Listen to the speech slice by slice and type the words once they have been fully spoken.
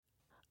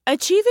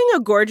Achieving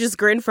a gorgeous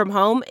grin from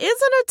home isn't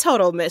a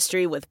total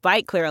mystery with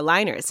Bite Clear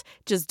aligners.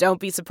 Just don't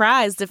be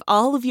surprised if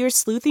all of your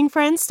sleuthing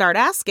friends start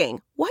asking,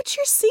 "What's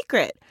your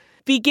secret?"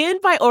 Begin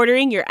by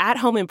ordering your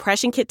at-home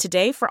impression kit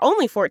today for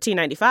only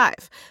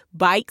 $14.95.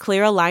 Bite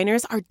Clear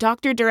aligners are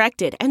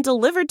doctor-directed and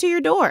delivered to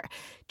your door.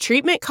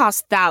 Treatment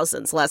costs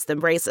thousands less than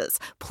braces.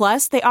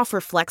 Plus, they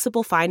offer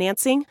flexible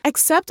financing,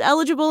 accept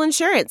eligible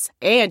insurance,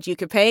 and you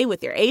can pay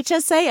with your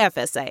HSA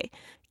FSA.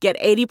 Get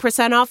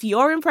 80% off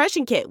your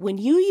impression kit when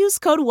you use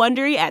code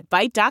WONDERY at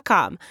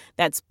Byte.com.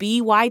 That's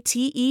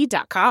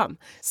BYTE.com.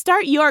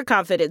 Start your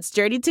confidence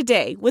journey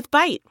today with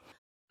Byte.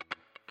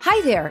 Hi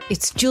there,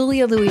 it's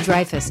Julia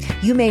Louis-Dreyfus.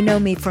 You may know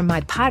me from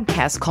my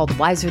podcast called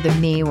Wiser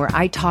Than Me, where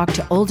I talk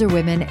to older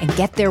women and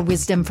get their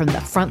wisdom from the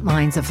front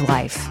lines of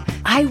life.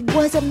 I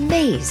was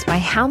amazed by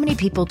how many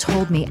people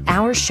told me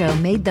our show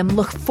made them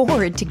look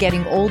forward to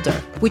getting older,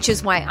 which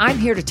is why I'm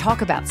here to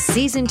talk about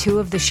season 2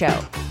 of the show.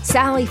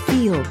 Sally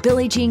Field,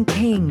 Billie Jean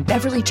King,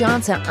 Beverly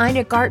Johnson,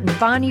 Ina Garten,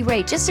 Bonnie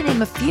Raitt, just to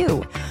name a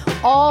few.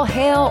 All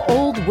hail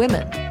old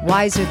women.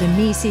 Wiser Than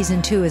Me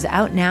season 2 is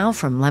out now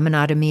from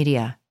Lemonada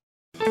Media.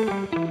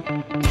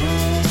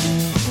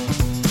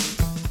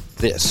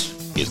 This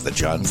is the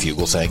John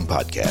Fugelsang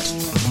Podcast.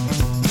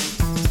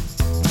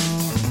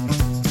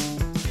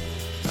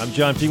 I'm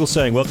John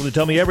Fugelsang. Welcome to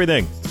Tell Me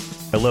Everything.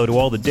 Hello to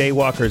all the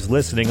daywalkers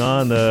listening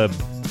on the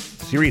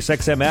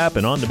SiriusXM app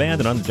and on demand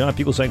and on the John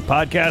Fugelsang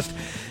Podcast.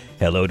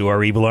 Hello to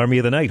our evil army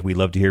of the night. We'd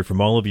love to hear from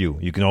all of you.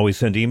 You can always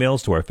send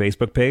emails to our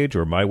Facebook page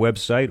or my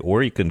website,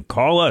 or you can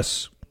call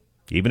us,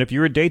 even if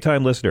you're a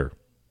daytime listener.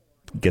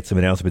 Get some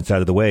announcements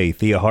out of the way.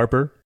 Thea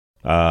Harper,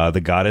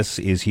 the goddess,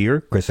 is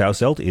here. Chris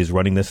Hauselt is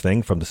running this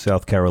thing from the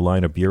South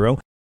Carolina Bureau.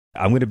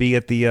 I'm going to be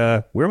at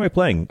the, where am I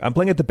playing? I'm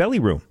playing at the Belly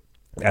Room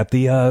at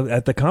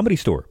the Comedy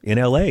Store in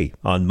L.A.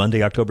 on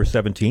Monday, October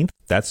 17th.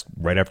 That's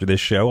right after this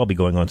show. I'll be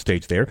going on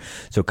stage there.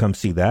 So come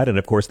see that. And,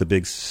 of course, the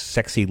big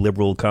sexy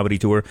liberal comedy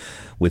tour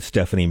with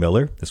Stephanie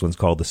Miller. This one's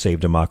called the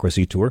Save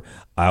Democracy Tour.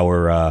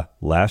 Our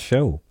last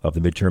show of the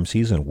midterm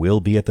season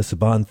will be at the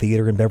Saban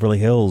Theater in Beverly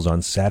Hills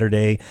on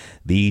Saturday,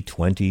 the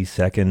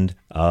 22nd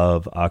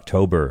of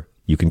October.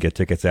 You can get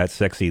tickets at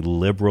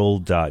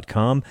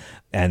sexyliberal.com.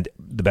 And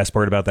the best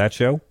part about that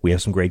show, we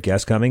have some great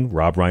guests coming.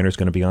 Rob Reiner's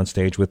going to be on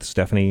stage with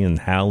Stephanie and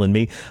Hal and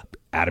me.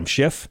 Adam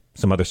Schiff,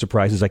 some other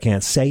surprises I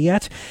can't say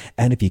yet.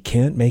 And if you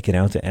can't make it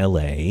out to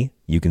L.A.,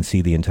 you can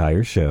see the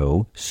entire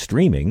show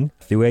streaming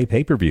through a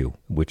pay-per-view,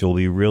 which will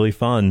be really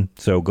fun.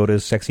 So go to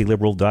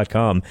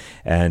sexyliberal.com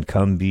and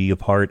come be a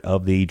part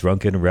of the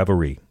drunken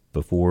revelry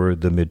before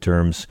the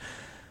midterms,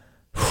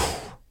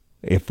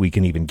 if we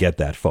can even get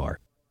that far.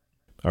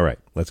 All right,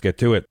 let's get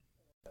to it.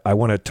 I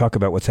want to talk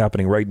about what's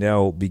happening right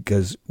now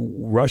because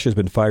Russia's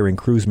been firing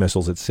cruise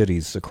missiles at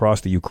cities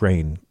across the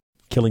Ukraine,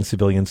 killing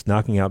civilians,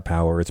 knocking out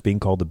power. It's being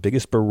called the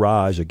biggest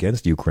barrage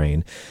against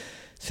Ukraine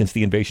since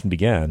the invasion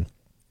began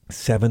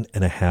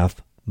 7.5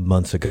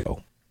 months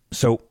ago.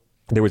 So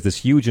there was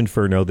this huge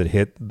inferno that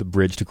hit the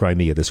bridge to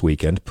Crimea this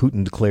weekend.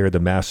 Putin declared the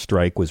mass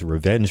strike was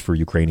revenge for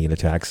Ukrainian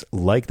attacks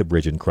like the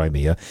bridge in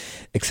Crimea,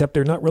 except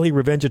they're not really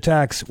revenge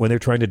attacks when they're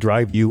trying to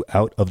drive you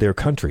out of their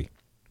country.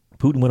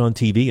 Putin went on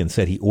TV and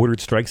said he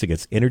ordered strikes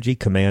against energy,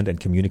 command, and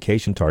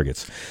communication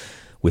targets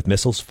with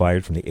missiles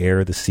fired from the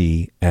air, the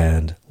sea,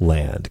 and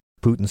land.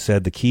 Putin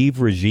said the Kyiv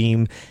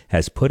regime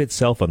has put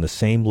itself on the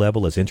same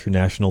level as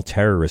international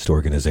terrorist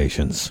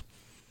organizations.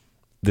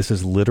 This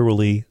is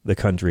literally the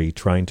country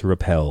trying to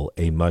repel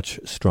a much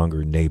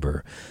stronger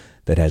neighbor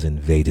that has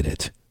invaded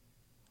it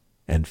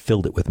and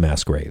filled it with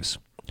mass graves.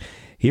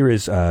 Here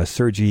is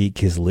Sergei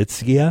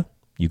Kizlytskia,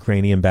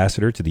 Ukrainian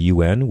ambassador to the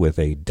UN, with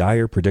a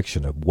dire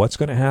prediction of what's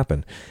going to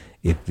happen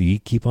if we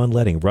keep on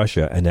letting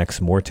Russia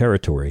annex more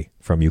territory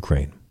from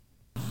Ukraine.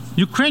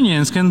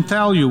 Ukrainians can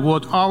tell you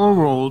what our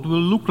world will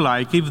look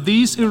like if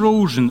this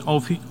erosion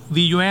of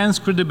the UN's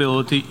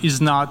credibility is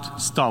not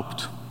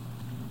stopped.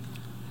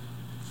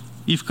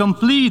 If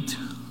complete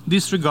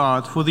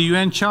disregard for the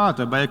UN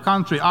Charter by a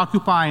country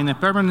occupying a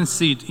permanent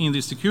seat in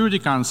the Security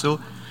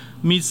Council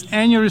meets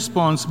any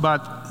response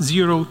but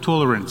zero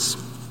tolerance.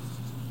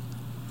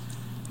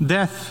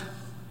 Death,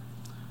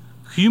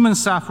 human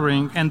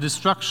suffering, and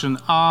destruction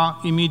are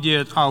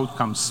immediate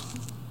outcomes.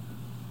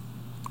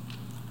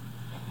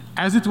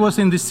 As it was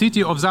in the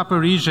city of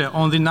Zaporizhia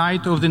on the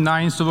night of the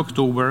 9th of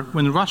October,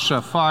 when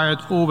Russia fired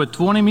over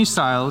 20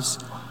 missiles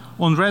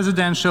on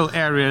residential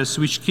areas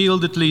which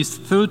killed at least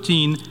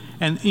 13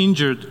 and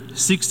injured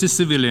 60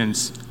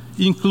 civilians,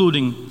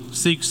 including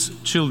 6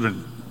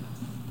 children.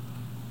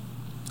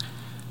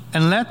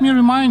 And let me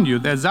remind you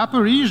that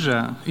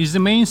Zaporizhia is the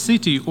main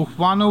city of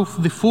one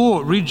of the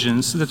 4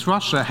 regions that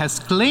Russia has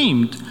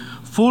claimed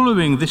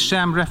following the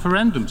sham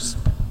referendums.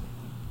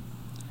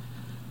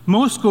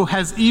 Moscow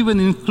has even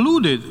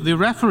included the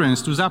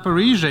reference to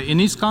Zaporizhia in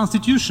its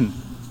constitution.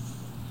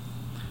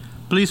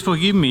 Please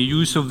forgive me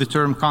use of the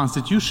term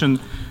constitution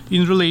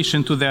in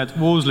relation to that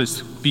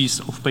worthless piece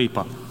of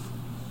paper.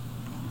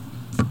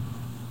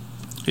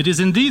 It is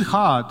indeed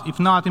hard, if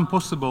not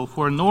impossible,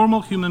 for a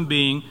normal human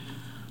being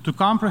to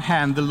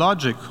comprehend the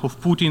logic of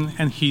Putin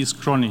and his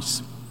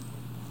cronies.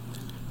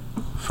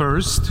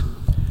 First,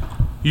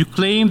 you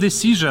claim the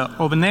seizure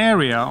of an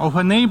area of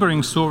a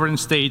neighboring sovereign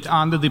state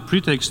under the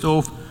pretext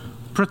of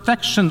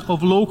protection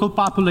of local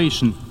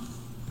population.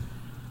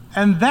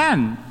 And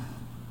then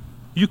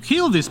you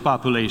kill this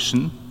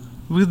population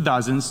with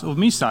dozens of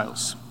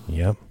missiles.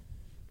 Yep.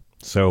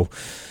 So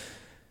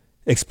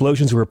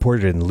explosions were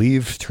reported in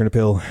Lviv,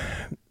 Ternopil,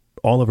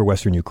 all over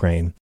western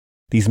Ukraine.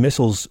 These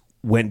missiles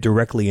went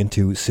directly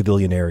into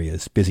civilian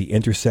areas, busy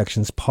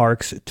intersections,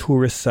 parks,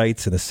 tourist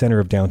sites in the center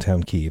of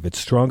downtown Kyiv. It's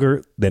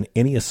stronger than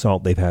any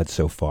assault they've had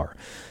so far.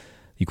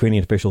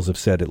 Ukrainian officials have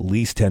said at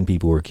least 10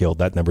 people were killed.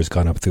 That number's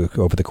gone up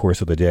over the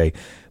course of the day.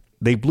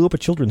 They blew up a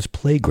children's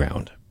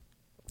playground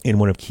in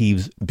one of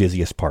Kyiv's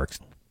busiest parks.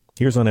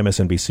 Here's on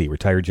MSNBC,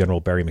 retired General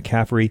Barry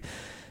McCaffrey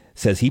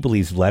says he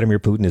believes Vladimir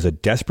Putin is a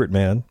desperate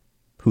man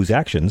whose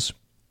actions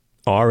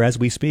are, as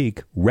we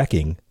speak,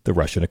 wrecking the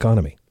Russian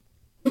economy.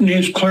 Putin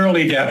is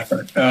clearly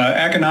desperate.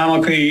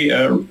 Economically,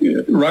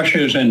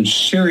 Russia is in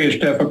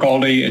serious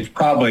difficulty. It's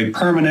probably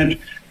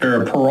permanent.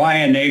 They're a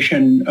pariah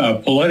nation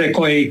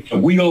politically. The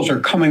wheels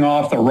are coming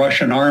off the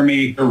Russian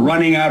army. They're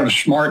running out of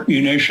smart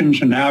munitions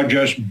and now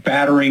just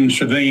battering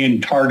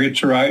civilian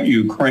targets throughout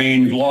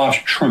Ukraine. They've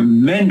lost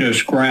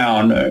tremendous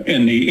ground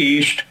in the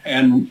east,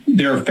 and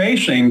they're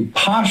facing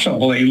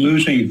possibly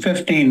losing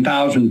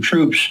 15,000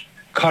 troops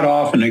cut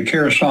off in the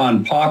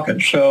Kherson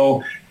pocket.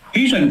 So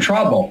he's in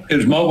trouble.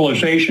 His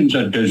mobilization's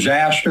a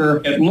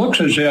disaster. It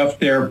looks as if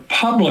they're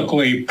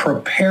publicly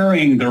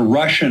preparing the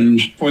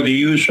Russians for the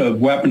use of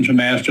weapons of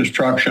mass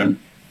destruction.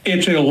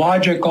 It's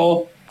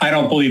illogical. I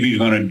don't believe he's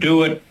going to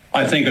do it.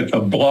 I think it's a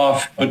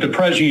bluff. But the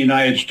President of the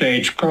United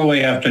States clearly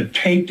have to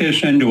take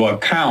this into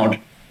account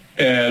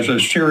as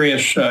a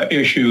serious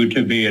issue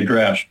to be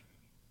addressed.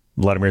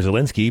 Vladimir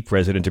Zelensky,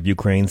 president of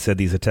Ukraine, said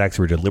these attacks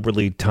were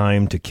deliberately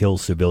timed to kill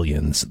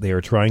civilians. They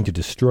are trying to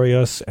destroy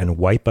us and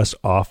wipe us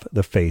off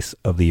the face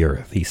of the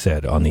earth, he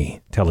said on the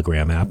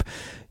Telegram app.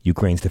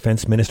 Ukraine's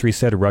defense ministry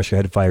said Russia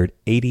had fired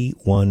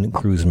 81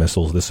 cruise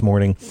missiles this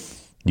morning.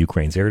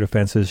 Ukraine's air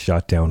defenses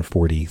shot down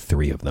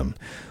 43 of them.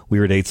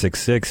 We're at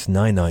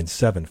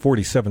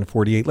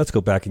 866-997-4748. Let's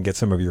go back and get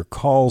some of your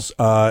calls.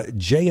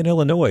 Jay in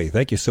Illinois,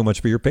 thank you so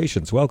much for your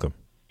patience. Welcome.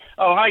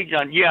 Oh, hi,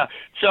 John. Yeah.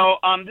 So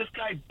this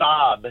guy,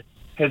 Bob,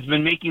 has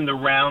been making the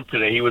round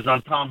today. He was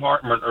on Tom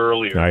Hartman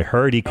earlier. I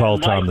heard he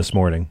called Tom this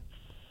morning.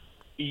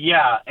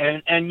 Yeah.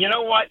 And you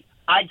know what?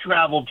 I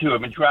travel, too.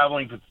 I've been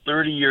traveling for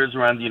 30 years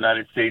around the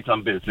United States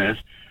on business.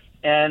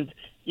 And,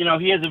 you know,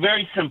 he has a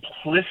very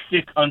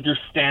simplistic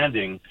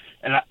understanding.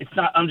 And it's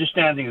not,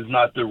 understanding is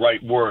not the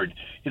right word.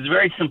 It's a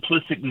very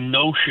simplistic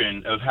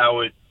notion of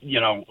how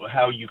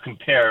how you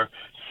compare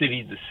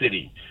city to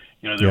city.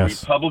 You know, the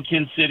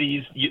Republican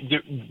cities,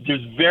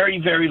 there's very,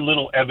 very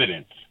little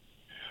evidence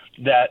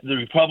that the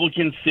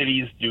Republican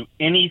cities do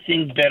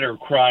anything better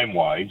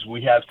crime-wise.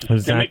 We have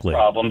systemic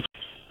problems.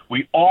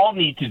 We all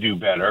need to do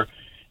better.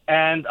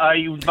 And I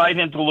invite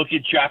him to look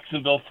at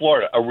Jacksonville,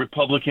 Florida, a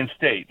Republican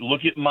state.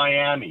 Look at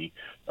Miami,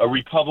 a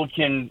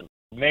Republican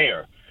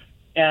mayor.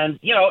 And,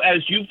 you know,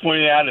 as you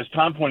pointed out, as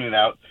Tom pointed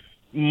out,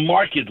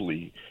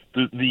 markedly,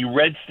 the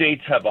red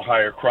states have a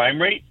higher crime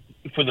rate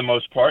for the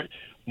most part.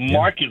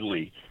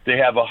 Markedly, they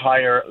have a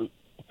higher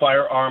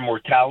firearm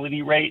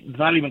mortality rate. It's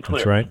not even clear.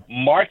 That's right.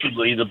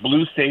 Markedly, the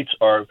blue states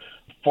are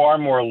far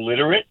more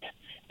literate,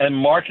 and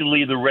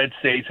markedly, the red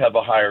states have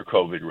a higher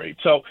COVID rate.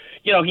 So,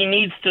 you know, he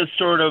needs to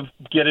sort of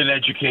get an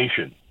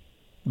education.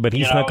 But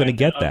he's not going to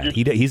get that.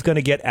 He's going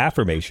to get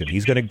affirmation.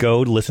 He's going to go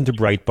listen to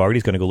Breitbart.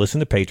 He's going to go listen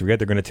to Patriot.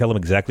 They're going to tell him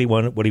exactly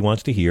what he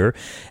wants to hear,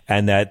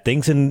 and that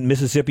things in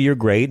Mississippi are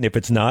great. And if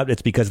it's not,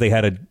 it's because they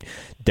had a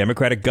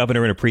Democratic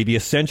governor in a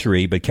previous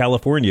century. But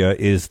California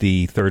is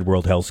the third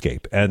world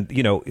hellscape. And,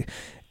 you know,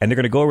 and they're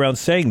going to go around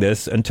saying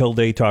this until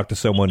they talk to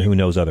someone who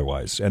knows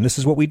otherwise. And this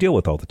is what we deal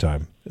with all the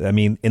time. I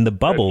mean, in the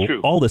bubble,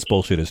 all this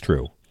bullshit is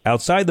true.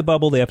 Outside the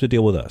bubble, they have to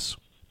deal with us.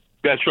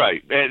 That's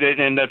right,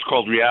 and that's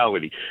called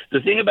reality. The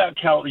thing about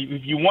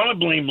if you want to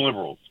blame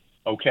liberals,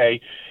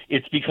 okay,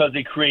 it's because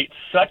they create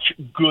such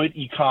good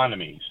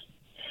economies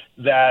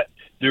that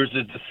there's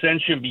a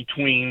dissension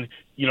between,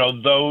 you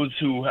know, those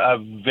who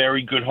have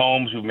very good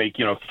homes, who make,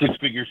 you know,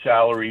 six-figure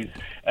salaries,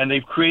 and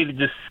they've created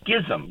this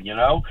schism, you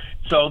know?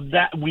 So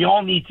that we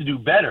all need to do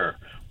better,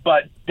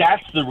 but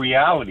that's the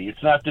reality.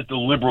 It's not that the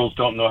liberals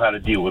don't know how to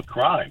deal with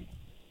crime.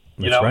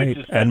 That's right.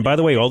 And by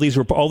the way, all these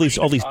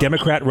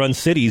Democrat-run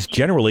cities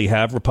generally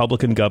have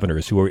Republican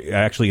governors who are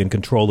actually in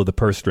control of the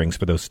purse strings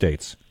for those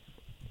states.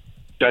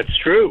 That's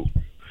true.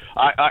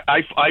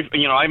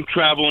 I'm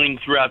traveling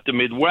throughout the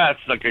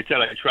Midwest. Like I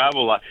said, I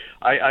travel a lot.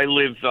 I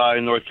live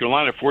in North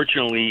Carolina,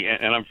 fortunately,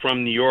 and I'm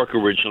from New York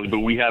originally, but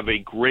we have a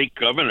great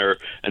governor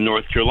in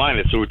North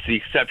Carolina, so it's the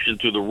exception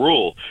to the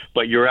rule.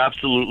 But you're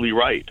absolutely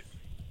right.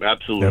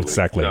 Absolutely.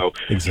 Exactly. So,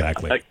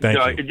 exactly. Thank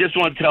you. I just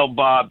want to tell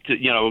Bob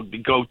to, you know,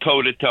 go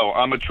toe to toe.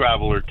 I'm a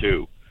traveler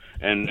too,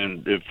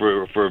 and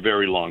for a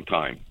very long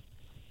time.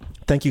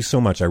 Thank you so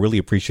much. I really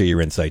appreciate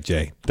your insight,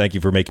 Jay. Thank you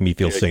for making me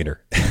feel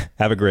saner.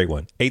 Have a great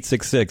one.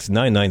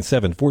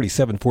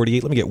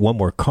 866-997-4748. Let me get one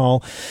more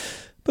call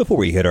before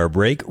we hit our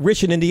break.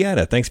 Rich in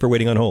Indiana, thanks for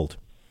waiting on hold.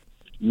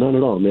 None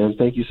at all, man.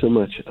 Thank you so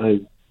much. I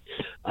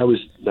was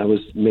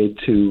made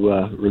to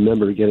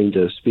remember getting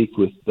to speak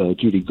with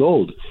Judy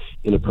Gold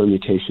in a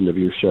permutation of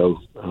your show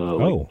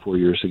 4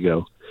 years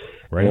ago.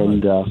 Right.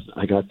 And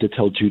I got to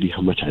tell Judy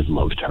how much I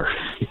loved her.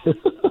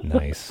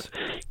 Nice.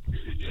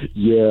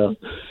 Yeah,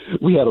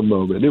 we had a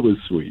moment. It was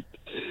sweet.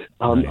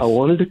 Nice. I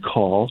wanted to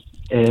call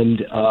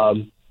and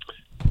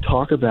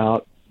talk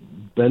about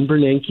Ben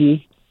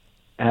Bernanke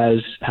as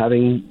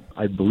having,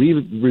 I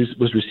believe,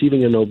 was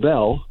receiving a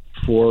Nobel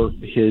for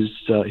his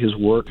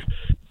work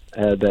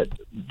that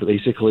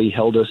basically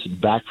held us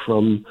back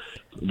from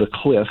the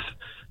cliff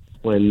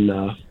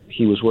when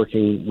he was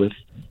working with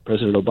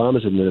President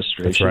Obama's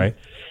administration.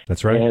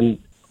 That's right. And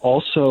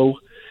also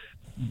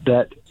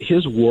that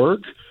his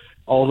work,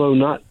 although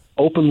not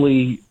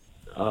openly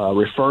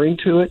referring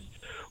to it,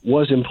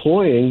 was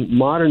employing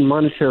modern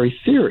monetary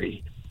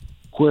theory,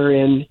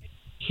 wherein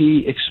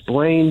he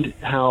explained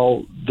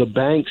how the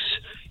banks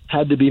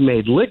had to be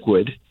made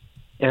liquid.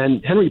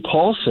 And Henry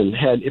Paulson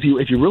had, if you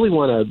really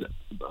want to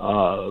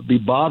be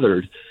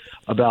bothered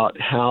about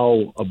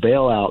how a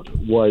bailout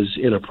was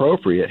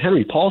inappropriate,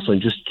 Henry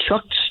Paulson just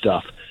chucked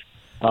stuff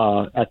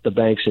at the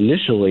banks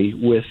initially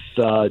with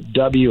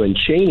W. and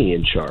Cheney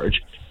in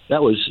charge.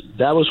 That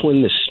was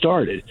when this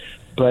started.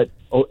 But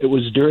it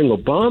was during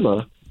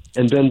Obama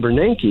and Ben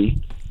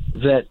Bernanke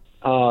that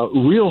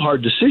real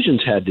hard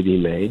decisions had to be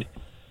made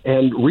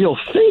and real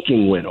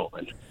thinking went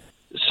on.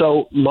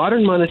 So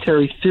modern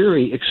monetary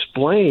theory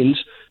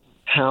explains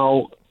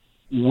how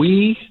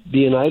we, the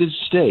United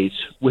States,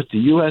 with the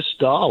U.S.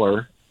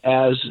 dollar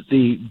as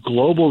the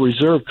global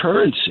reserve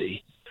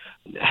currency,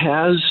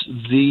 has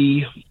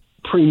the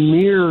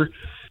premier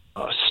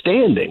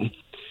standing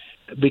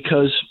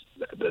because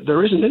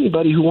there isn't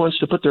anybody who wants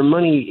to put their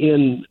money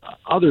in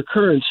other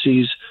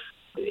currencies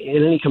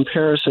in any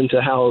comparison to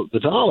how the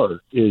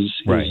dollar is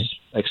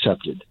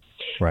accepted.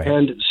 Right.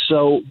 And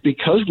so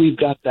because we've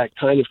got that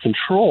kind of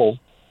control,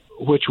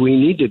 which we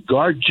need to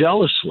guard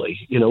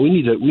jealously, we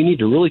need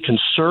to really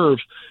conserve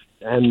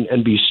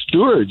and be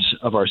stewards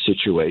of our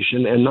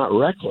situation and not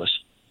reckless.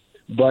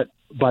 But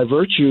by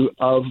virtue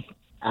of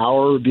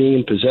our being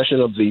in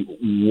possession of the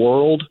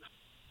world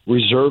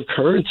reserve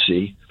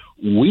currency,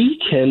 we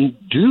can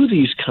do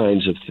these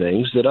kinds of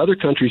things that other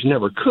countries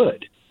never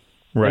could.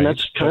 Right. And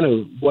that's kind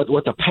of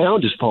what the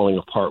pound is falling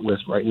apart with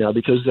right now,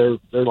 because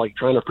they're like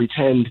trying to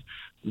pretend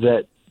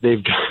that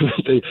they've got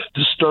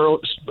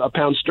a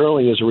pound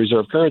sterling is a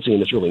reserve currency,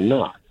 and it's really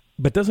not.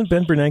 But doesn't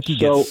Ben Bernanke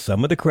get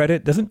some of the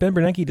credit? Doesn't Ben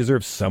Bernanke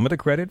deserve some of the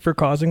credit for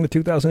causing the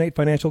 2008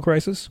 financial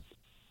crisis?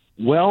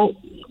 Well,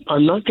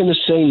 I'm not going to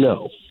say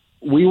no.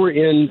 We were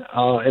in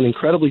an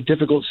incredibly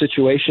difficult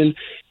situation,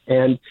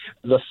 and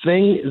the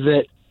thing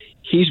that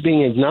he's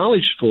being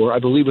acknowledged for, I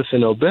believe, with the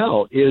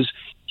Nobel, is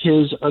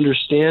his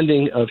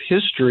understanding of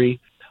history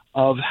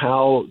of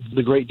how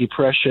the Great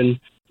Depression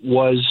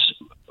was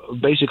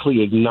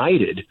basically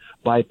ignited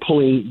by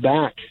pulling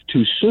back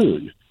too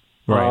soon.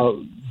 Right.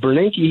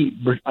 Bernanke,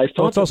 I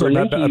thought it's also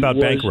Bernanke about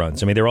was, bank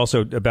runs. I mean, they're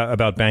also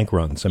about bank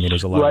runs. I mean,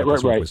 there's a lot of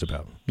what it was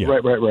about. Yeah.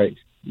 Right.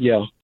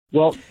 Yeah.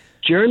 Well,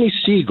 Jeremy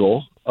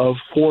Siegel of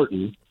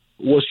Wharton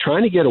was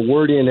trying to get a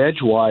word in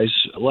edgewise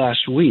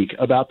last week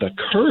about the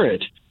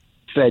current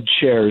Fed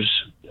chairs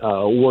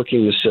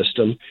working the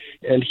system,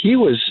 and he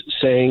was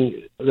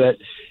saying that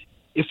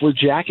if we're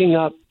jacking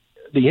up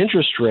the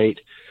interest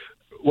rate,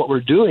 what we're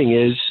doing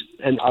is,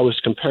 and I was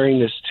comparing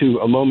this to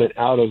a moment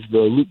out of the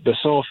Luc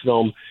Besson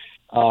film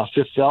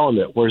Fifth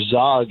Element, where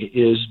Zog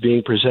is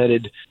being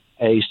presented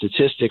a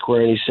statistic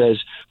wherein he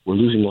says, "We're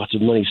losing lots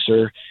of money,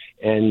 sir,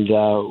 and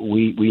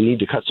we need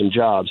to cut some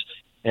jobs,"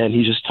 and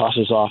he just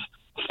tosses off,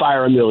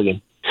 "Fire $1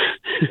 million."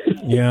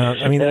 Yeah,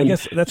 I mean, I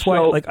guess that's why.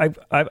 Like,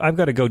 I've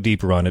got to go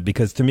deeper on it,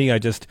 because to me, I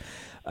get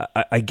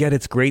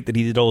it's great that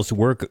he did all this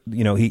work.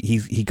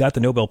 He got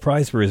the Nobel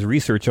Prize for his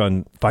research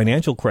on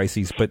financial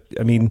crises, but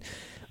I mean,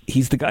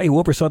 he's the guy who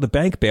oversaw the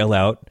bank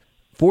bailout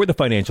for the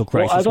financial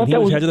crisis when he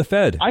was head of the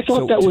Fed. I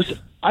thought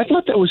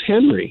that was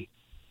Henry.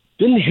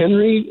 Didn't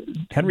Henry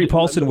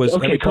Paulson was?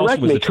 Okay,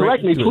 Henry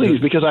correct me, please,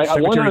 because I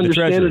want to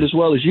understand it as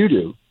well as you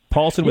do.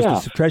 Paulson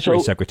was the Treasury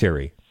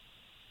Secretary.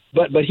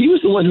 But he was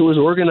the one who was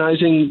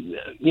organizing,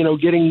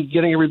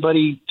 getting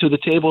everybody to the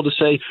table to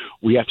say,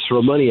 we have to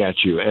throw money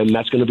at you, and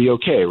that's going to be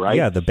okay, right?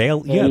 Yeah, the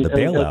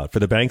bailout for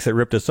the banks that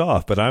ripped us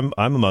off. But I'm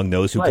among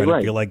those who kind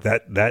of feel like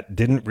that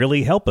didn't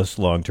really help us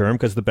long term,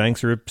 because the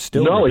banks are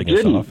still ripping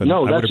us off.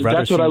 No,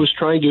 that's what I was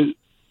trying to.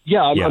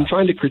 Yeah, I'm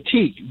trying to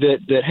critique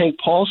that Hank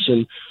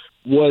Paulson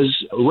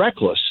was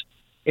reckless,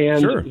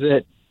 and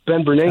that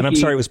Ben Bernanke. And I'm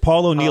sorry, it was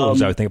Paul O'Neill.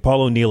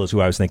 Paul O'Neill is who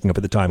I was thinking of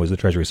at the time, was the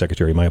Treasury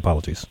Secretary. My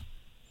apologies.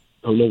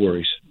 Oh, no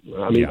worries.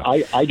 I mean,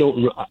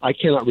 I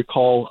cannot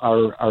recall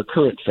our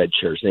current Fed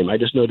chair's name. I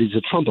just know he's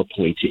a Trump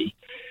appointee.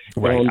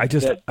 Right. And I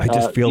just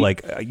feel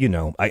like, I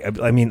do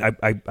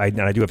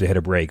have to hit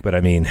a break, but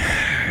I mean,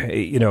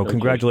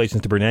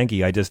 congratulations to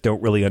Bernanke. I just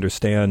don't really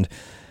understand.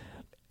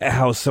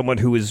 how someone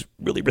who is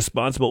really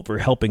responsible for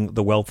helping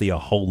the wealthy a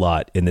whole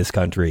lot in this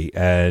country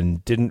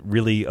and didn't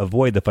really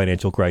avoid the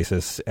financial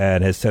crisis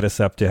and has set us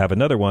up to have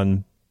another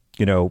one,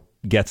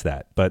 gets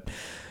that. But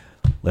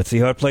let's see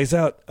how it plays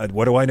out.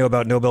 What do I know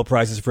about Nobel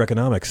Prizes for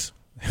economics?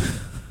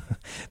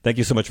 Thank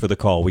you so much for the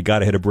call. We got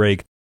to hit a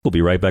break. We'll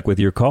be right back with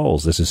your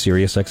calls. This is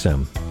Sirius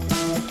XM.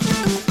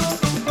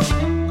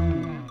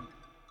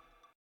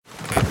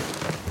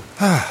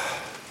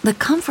 The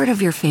comfort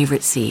of your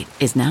favorite seat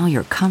is now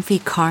your comfy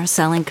car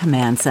selling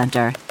command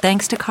center,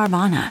 thanks to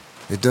Carvana.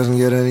 It doesn't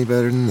get any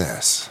better than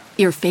this.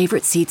 Your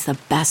favorite seat's the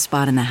best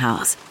spot in the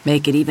house.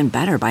 Make it even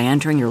better by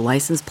entering your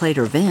license plate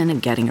or VIN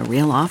and getting a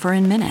real offer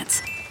in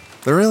minutes.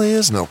 There really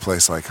is no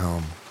place like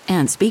home.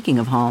 And speaking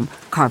of home,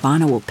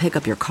 Carvana will pick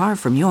up your car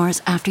from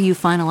yours after you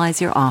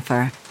finalize your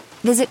offer.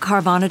 Visit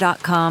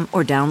Carvana.com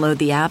or download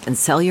the app and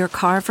sell your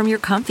car from your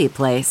comfy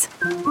place.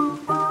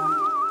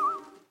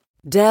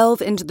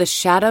 Delve into the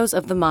shadows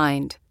of the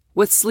mind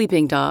with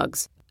Sleeping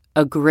Dogs,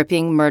 a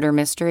gripping murder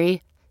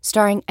mystery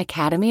starring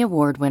Academy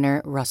Award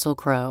winner Russell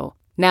Crowe.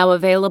 Now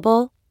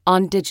available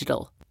on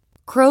digital.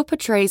 Crowe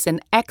portrays an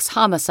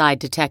ex-homicide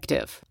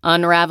detective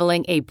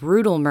unraveling a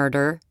brutal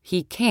murder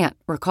he can't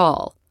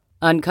recall.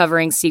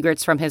 Uncovering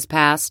secrets from his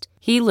past,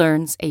 he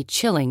learns a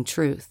chilling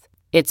truth.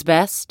 It's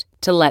best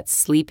to let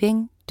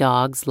sleeping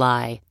dogs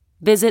lie.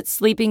 Visit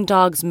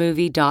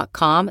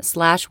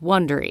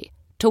sleepingdogsmovie.com/Wondery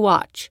to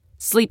watch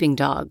Sleeping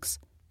Dogs,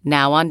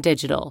 now on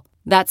digital.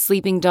 That's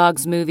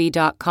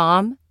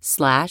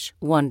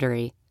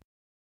sleepingdogsmovie.com/Wondery.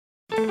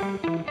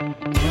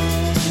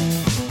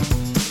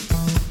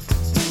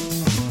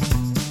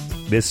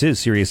 This is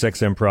Sirius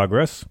XM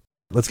Progress.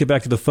 Let's get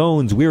back to the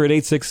phones. We're at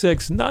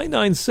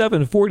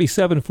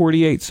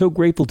 866-997-4748. So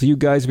grateful to you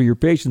guys for your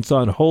patience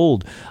on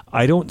hold.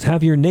 I don't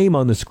have your name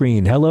on the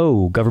screen.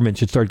 Hello. Government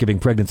should start giving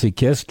pregnancy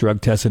kits,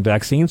 drug tests, and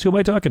vaccines. Who am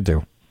I talking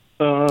to?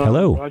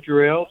 Hello.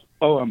 Roger Ailes.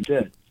 Oh, I'm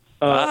dead.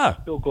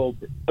 Bill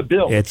Goldberg.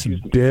 Bill. It's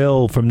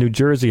Bill from New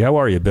Jersey. How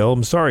are you, Bill?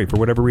 I'm sorry. For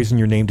whatever reason,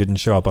 your name didn't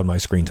show up on my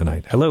screen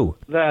tonight. Hello.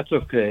 That's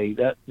okay.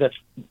 That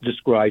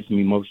describes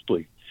me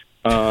mostly.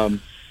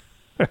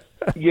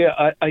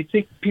 Yeah, I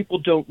think people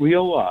don't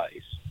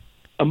realize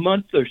a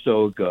month or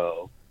so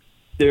ago,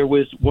 there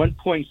was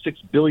 $1.6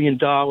 billion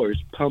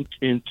pumped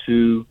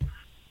into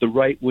the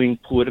right-wing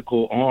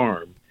political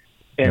arm.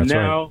 And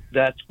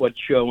that's what's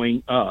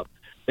showing up.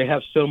 They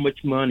have so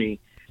much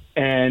money.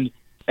 And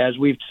as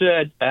we've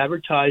said,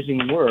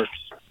 advertising works.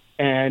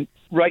 And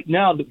right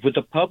now, with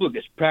the public,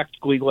 it's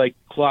practically like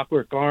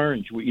Clockwork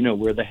Orange,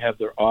 where they have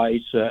their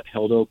eyes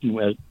held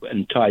open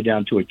and tied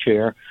down to a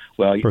chair.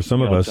 Well, for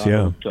some of us,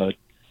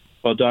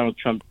 Donald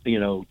Trump,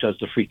 does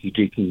the freaky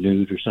deaky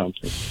nude or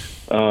something.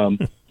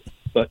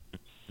 But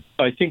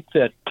I think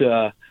that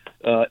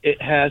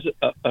it has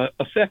a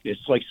effect.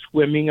 It's like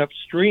swimming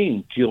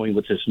upstream dealing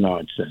with this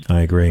nonsense.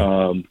 I agree.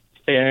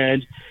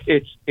 And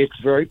it's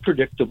very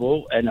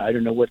predictable, and I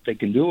don't know what they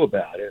can do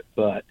about it.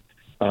 But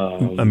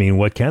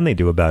what can they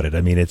do about it?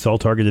 It's all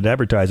targeted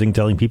advertising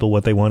telling people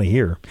what they want to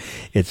hear.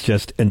 It's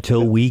just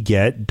until we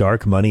get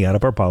dark money out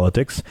of our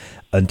politics,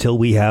 until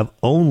we have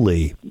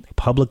only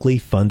publicly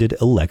funded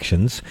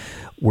elections,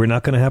 we're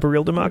not going to have a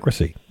real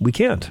democracy. We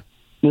can't.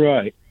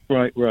 Right.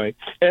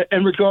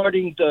 And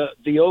regarding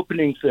the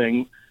opening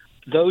thing,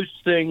 those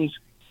things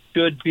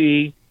should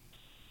be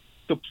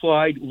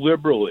supplied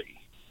liberally.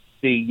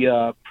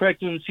 The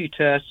pregnancy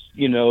tests,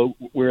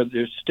 where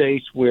there's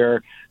states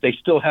where they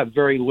still have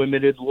very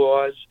limited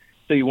laws,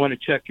 so you want to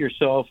check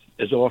yourself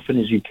as often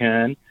as you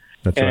can.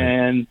 That's right.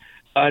 And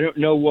I don't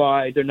know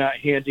why they're not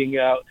handing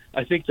out.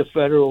 I think the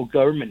federal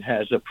government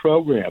has a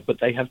program,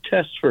 but they have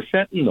tests for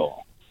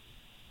fentanyl.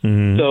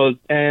 Mm-hmm. So,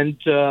 and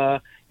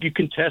you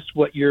can test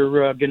what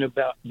you're going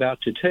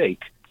about to take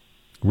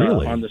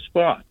really on the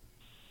spot.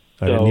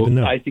 I didn't even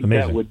know. I think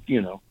Amazing. that would,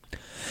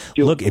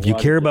 Look, if you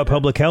care about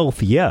public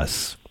health,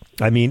 yes.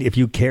 If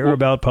you care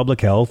about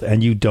public health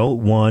and you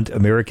don't want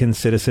American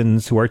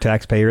citizens who are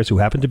taxpayers who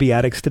happen to be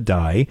addicts to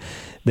die,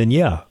 then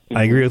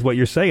I agree with what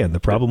you're saying. The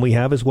problem we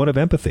have is one of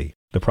empathy.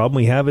 The problem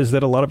we have is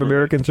that a lot of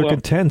Americans are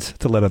content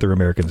to let other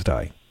Americans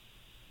die.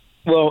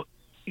 Well,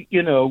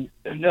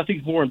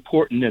 nothing's more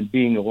important than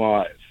being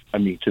alive,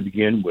 to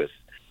begin with.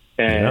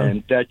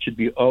 And that should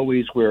be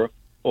always where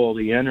all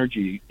the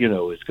energy,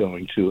 is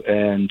going to.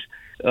 And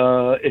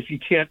if you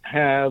can't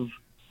have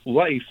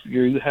life,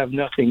 you have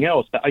nothing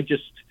else. I'm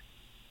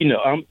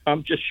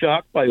just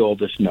shocked by all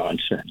this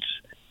nonsense.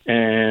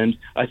 And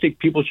I think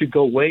people should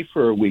go away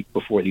for a week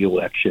before the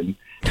election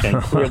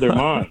and clear their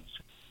minds.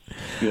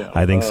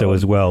 I think so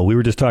as well. We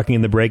were just talking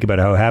in the break about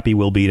how happy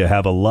we'll be to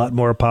have a lot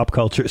more pop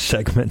culture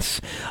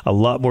segments, a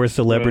lot more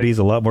celebrities,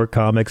 a lot more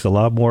comics, a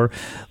lot more.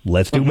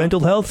 Let's do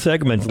mental health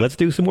segments. Let's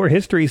do some more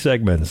history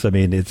segments.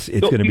 It's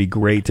going to be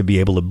great to be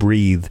able to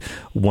breathe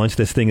once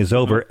this thing is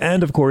over,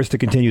 and of course to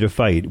continue to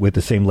fight with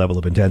the same level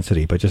of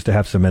intensity, but just to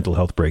have some mental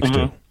health breaks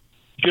too.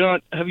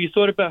 John, have you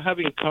thought about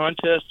having a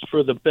contest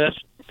for the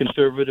best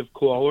conservative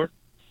caller?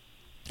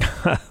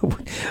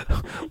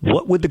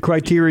 What would the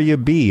criteria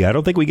be? I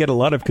don't think we get a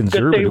lot of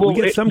conservative. We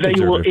get some conservative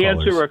They will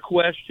callers. answer a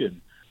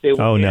question. They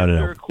will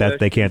no.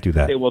 They can't do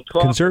that. They will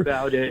talk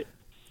about it.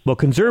 Well,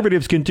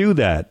 conservatives can do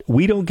that.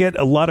 We don't get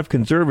a lot of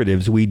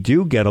conservatives. We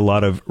do get a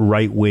lot of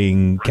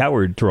right-wing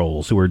coward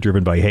trolls who are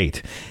driven by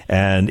hate.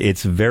 And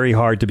it's very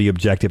hard to be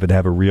objective and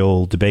have a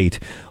real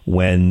debate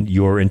when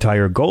your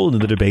entire goal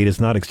in the debate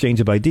is not exchange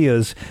of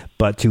ideas,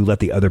 but to let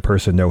the other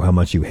person know how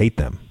much you hate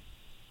them.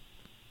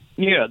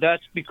 Yeah,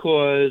 that's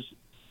because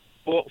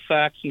all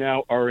facts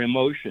now are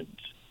emotions.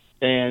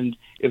 And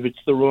if it's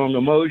the wrong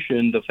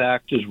emotion, the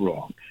fact is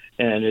wrong.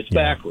 And it's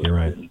backwards. You're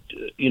right. And,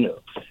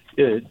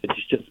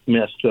 it's just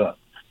messed up.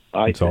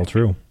 It's all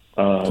true.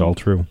 It's all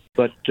true.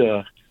 But,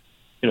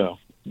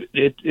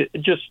 it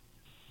just,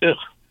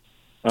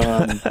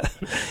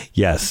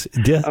 yes.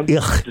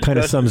 Kind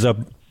of sums up.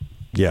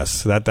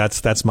 Yes,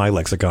 that's my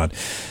lexicon.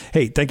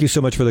 Hey, thank you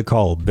so much for the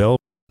call, Bill.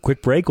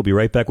 Quick break. We'll be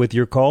right back with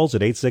your calls at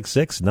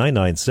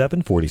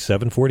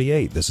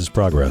 866-997-4748. This is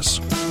Progress.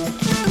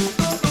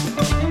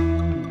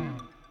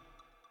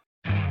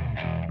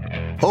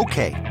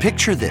 Okay,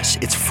 picture this.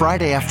 It's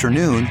Friday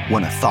afternoon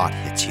when a thought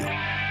hits you.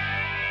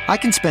 I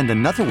can spend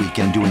another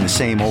weekend doing the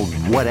same old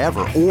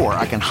whatever, or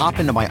I can hop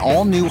into my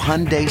all-new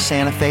Hyundai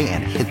Santa Fe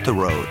and hit the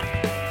road.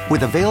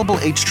 With available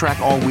H-Track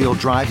all-wheel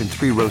drive and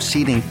 3-row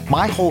seating,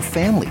 my whole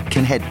family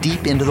can head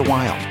deep into the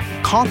wild.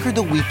 Conquer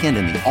the weekend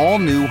in the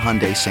all-new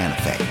Hyundai Santa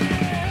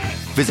Fe.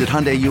 Visit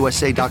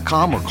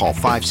HyundaiUSA.com or call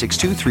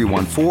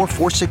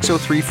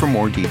 562-314-4603 for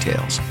more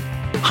details.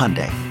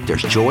 Hyundai,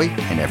 there's joy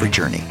in every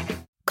journey.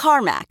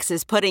 CarMax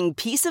is putting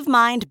peace of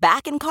mind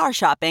back in car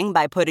shopping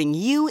by putting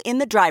you in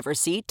the driver's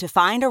seat to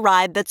find a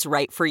ride that's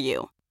right for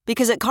you.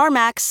 Because at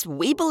CarMax,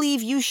 we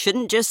believe you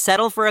shouldn't just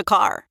settle for a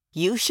car.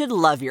 You should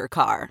love your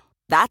car.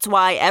 That's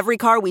why every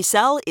car we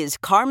sell is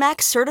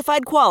CarMax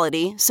certified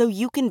quality, so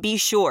you can be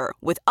sure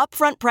with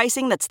upfront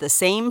pricing that's the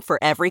same for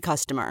every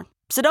customer.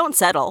 So don't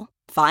settle.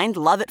 Find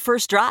love at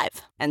first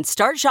drive and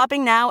start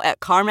shopping now at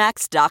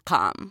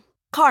CarMax.com.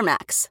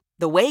 CarMax,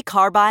 the way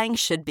car buying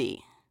should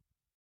be.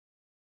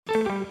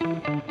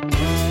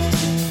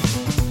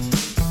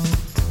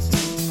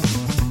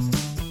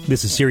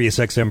 This is Sirius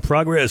XM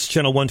Progress,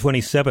 Channel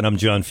 127. I'm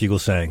John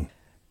Fugelsang.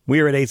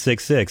 We're at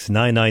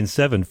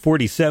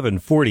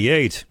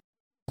 866-997-4748.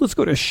 Let's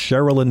go to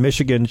Cheryl in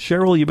Michigan.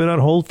 Cheryl, you've been on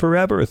hold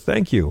forever.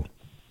 Thank you.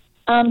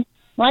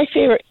 My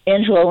favorite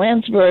Angela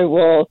Lansbury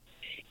role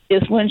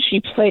is when she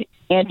played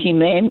Auntie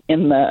Mame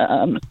in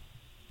the,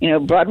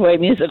 Broadway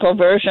musical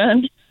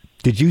version.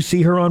 Did you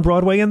see her on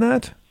Broadway in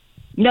that?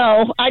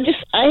 No, I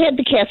had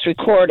the cast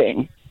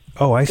recording.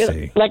 Oh, I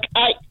see. Like,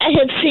 I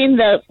had seen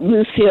the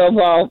Lucille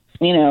Ball,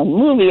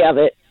 movie of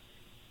it,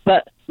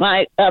 but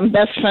my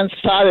best friend's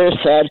father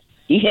said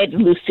he hated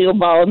Lucille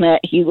Ball and that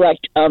he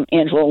liked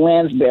Angela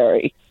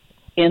Lansbury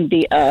in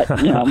the,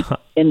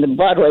 in the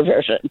Broadway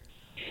version.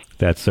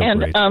 That's so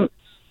great. And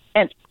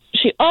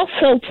she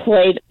also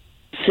played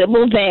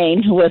Sybil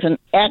Vane, who was an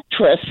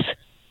actress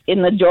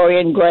in the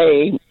Dorian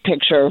Gray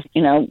picture,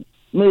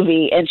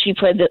 movie, and she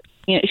played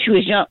she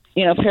was young,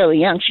 fairly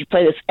young. She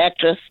played this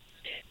actress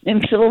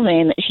named Sybil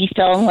Vane that he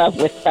fell in love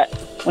with, but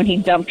when he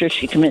dumped her,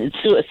 she committed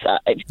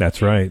suicide.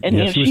 That's right. And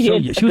yeah,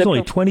 she was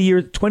only 20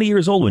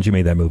 years old when she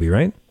made that movie,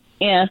 right?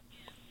 Yeah.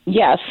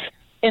 Yes.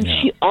 And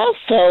she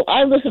also,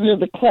 I listened to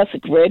the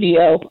classic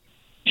radio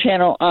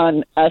channel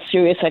on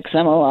Sirius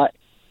XM a lot,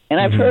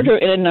 and I've heard her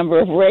in a number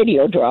of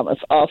radio dramas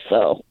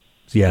also.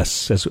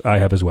 Yes, I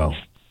have as well.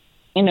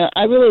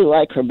 I really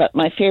like her, but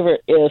my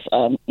favorite is,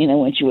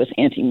 when she was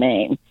Auntie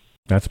Mame.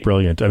 That's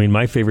brilliant. I mean,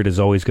 my favorite is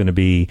always going to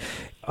be,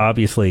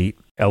 obviously,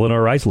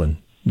 Eleanor Iselin,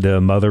 the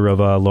mother of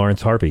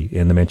Lawrence Harvey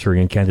in The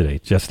Manchurian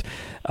Candidate. Just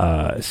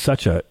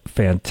such a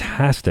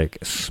fantastic,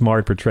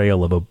 smart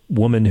portrayal of a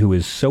woman who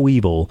is so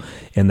evil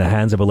in the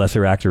hands of a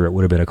lesser actor. It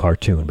would have been a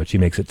cartoon, but she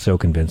makes it so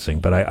convincing.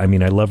 But I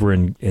love her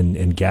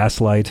in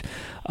Gaslight,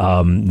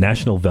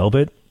 National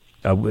Velvet.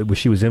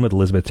 She was in with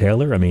Elizabeth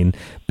Taylor. I mean,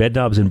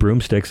 Bedknobs and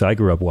Broomsticks I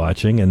grew up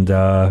watching. And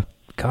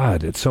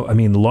God, it's so,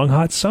 The Long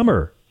Hot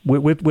Summer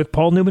with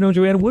Paul Newman and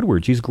Joanne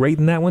Woodward. She's great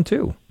in that one,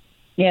 too.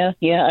 Yeah.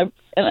 I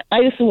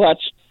used to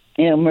watch,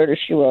 Murder,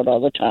 She Wrote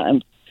all the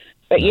time.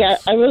 But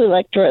nice. I really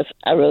liked her as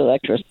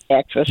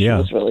actress. She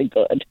was really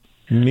good.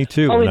 Me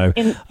too.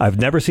 I've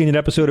never seen an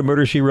episode of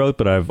Murder, She Wrote,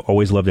 but I've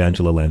always loved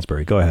Angela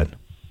Lansbury. Go ahead.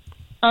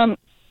 In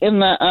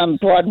the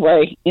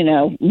Broadway,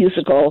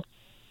 musical,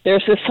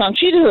 there's this song.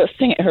 She does a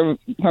sing. Her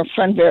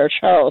friend Vera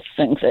Charles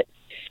sings it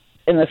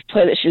in this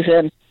play that she's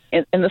in.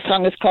 And the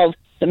song is called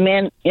 "The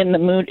Man in the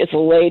Moon Is a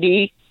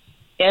Lady."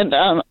 And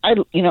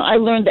I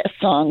learned that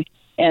song,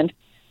 and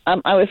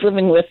I was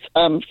living with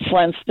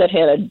friends that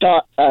had a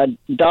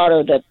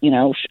daughter that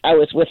I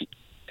was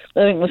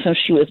living with when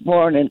she was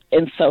born, and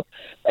so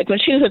like when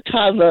she was a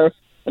toddler,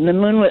 when the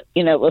moon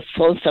was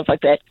full and stuff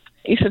like that,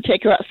 I used to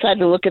take her outside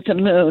to look at the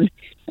moon,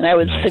 and I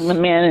would sing "The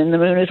Man in the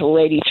Moon Is a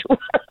Lady" to her.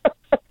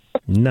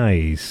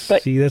 Nice.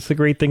 But, see, that's the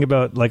great thing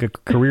about like a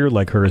career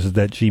like hers is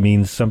that she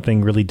means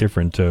something really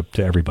different to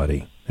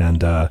everybody.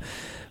 And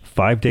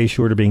 5 days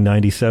short of being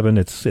 97,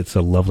 it's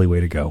a lovely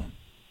way to go.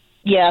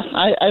 Yeah,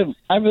 I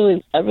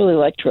really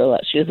liked her a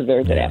lot. She was a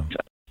very good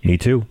actress. Me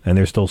too. And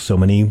there's still so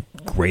many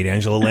great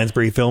Angela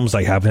Lansbury films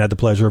I haven't had the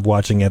pleasure of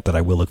watching yet that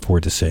I will look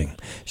forward to seeing.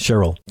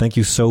 Cheryl, thank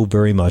you so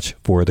very much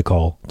for the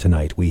call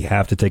tonight. We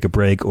have to take a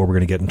break or we're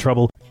going to get in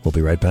trouble. We'll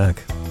be right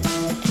back.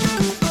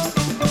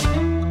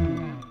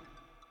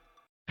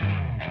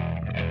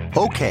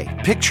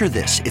 Okay, picture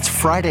this. It's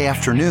Friday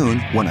afternoon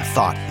when a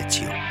thought hits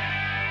you.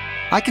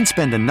 I can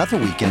spend another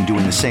weekend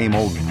doing the same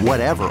old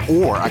whatever,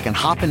 or I can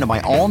hop into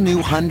my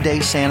all-new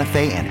Hyundai Santa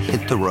Fe and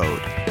hit the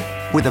road.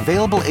 With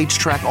available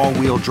H-Track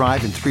all-wheel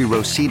drive and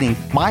 3-row seating,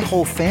 my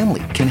whole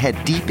family can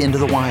head deep into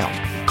the wild.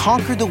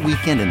 Conquer the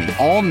weekend in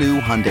the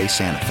all-new Hyundai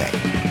Santa Fe.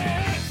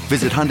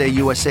 Visit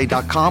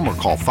HyundaiUSA.com or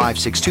call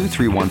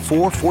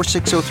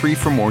 562-314-4603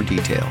 for more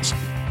details.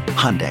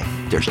 Hyundai,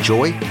 there's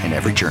joy in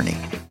every journey.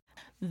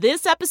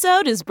 This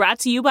episode is brought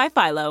to you by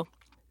Philo.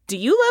 Do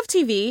you love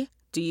TV?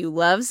 Do you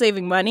love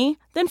saving money?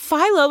 Then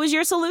Philo is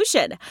your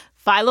solution.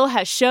 Philo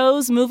has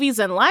shows, movies,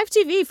 and live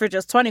TV for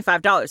just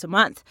 $25 a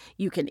month.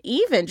 You can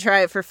even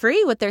try it for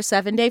free with their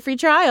 7-day free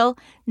trial.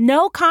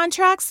 No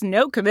contracts,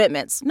 no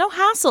commitments, no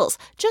hassles.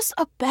 Just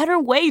a better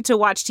way to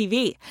watch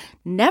TV.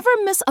 Never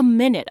miss a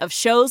minute of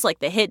shows like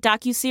the hit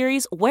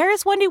docuseries Where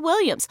is Wendy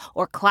Williams?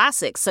 Or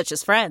classics such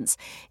as Friends.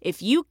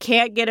 If you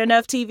can't get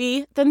enough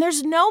TV, then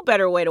there's no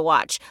better way to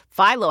watch.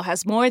 Philo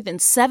has more than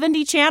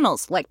 70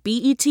 channels like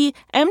BET,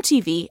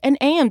 MTV, and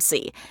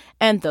AMC.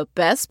 And the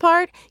best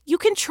part? You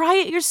can try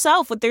it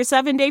yourself with their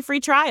 7-day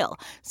free trial.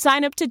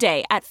 Sign up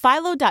today at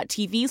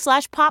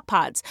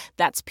philo.tv/poppods.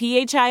 That's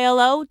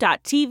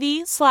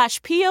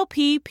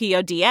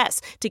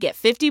philo.tv/POPPODS to get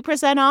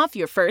 50% off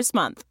your first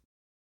month.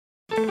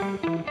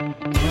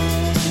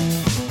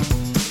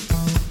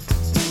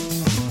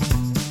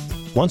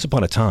 Once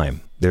upon a time,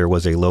 there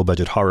was a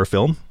low-budget horror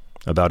film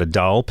about a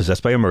doll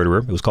possessed by a murderer.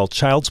 It was called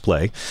Child's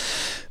Play.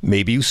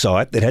 Maybe you saw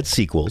it. It had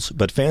sequels,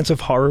 but fans of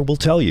horror will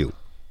tell you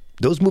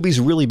those movies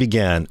really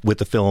began with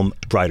the film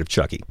Bride of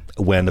Chucky,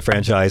 when the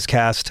franchise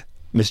cast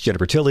Miss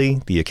Jennifer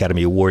Tilly, the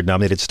Academy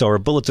Award-nominated star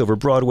of Bullets Over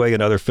Broadway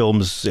and other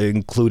films,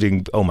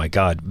 including, oh my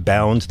God,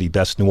 Bound, the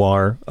best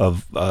noir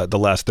of the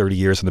last 30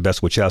 years and the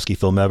best Wachowski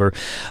film ever,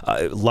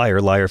 Liar,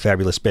 Liar,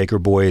 Fabulous Baker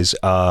Boys,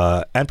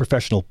 and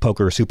professional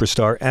poker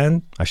superstar,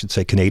 and, I should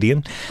say,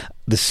 Canadian.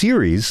 The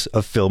series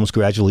of films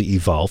gradually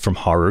evolved from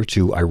horror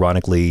to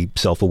ironically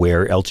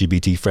self-aware,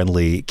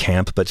 LGBT-friendly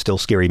camp, but still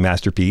scary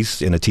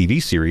masterpiece in a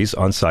TV series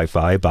on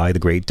Sci-Fi by the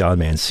great Don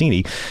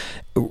Mancini.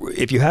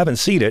 If you haven't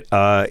seen it,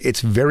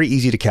 it's very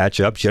easy to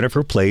catch up.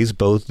 Jennifer plays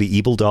both the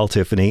evil doll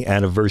Tiffany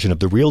and a version of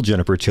the real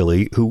Jennifer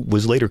Tilly, who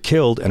was later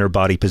killed and her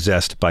body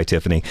possessed by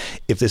Tiffany.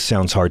 If this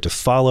sounds hard to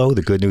follow,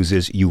 the good news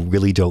is you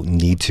really don't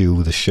need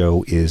to. The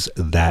show is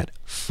that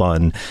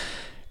fun.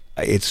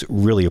 It's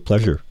really a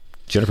pleasure.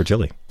 Jennifer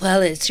Tilly.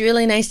 Well, it's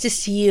really nice to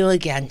see you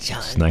again, John.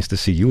 It's nice to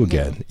see you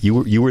again. You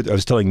were. I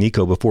was telling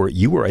Nico before,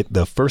 you were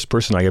the first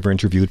person I ever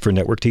interviewed for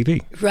network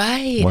TV.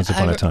 Right. Once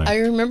upon a time. I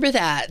remember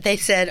that. They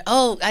said,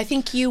 oh, I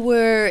think it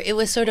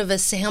was sort of a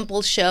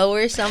sample show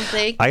or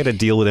something. I had a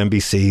deal with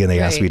NBC and they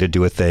asked me to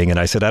do a thing and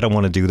I said, I don't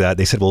want to do that.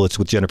 They said, well, it's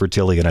with Jennifer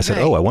Tilly. And I said,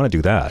 oh, I want to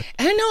do that.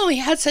 I don't know. We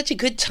had such a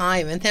good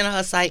time. And then I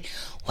was like,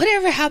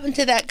 whatever happened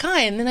to that guy?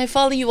 And then I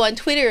follow you on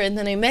Twitter and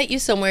then I met you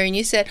somewhere and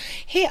you said,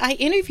 hey, I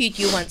interviewed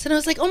you once. And I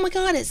was like, oh my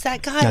God, it's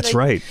that guy. That's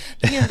right.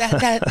 You know,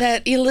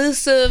 that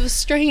elusive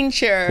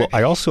stranger. Well,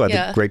 I also had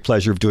the great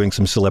pleasure of doing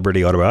some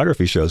celebrity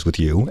autobiography shows with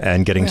you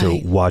and getting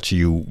to watch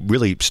you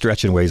really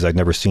stretch in ways I'd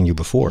never seen you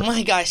before. Oh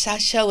my gosh,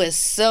 that show is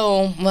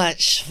so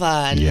much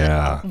fun.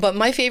 Yeah. But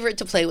my favorite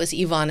to play was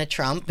Ivana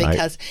Trump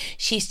because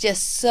she's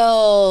just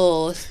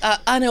so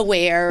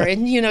unaware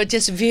and,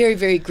 just very,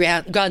 very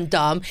grand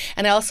dame.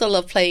 And I also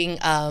love playing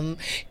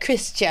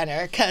Kris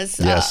Jenner because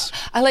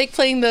I like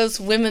playing those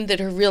women that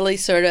are really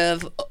sort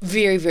of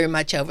very, very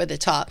much over the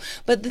top.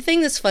 But the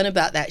thing that's fun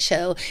about that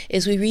show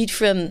is we read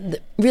from the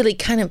really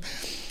kind of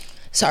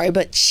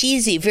very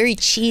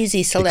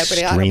cheesy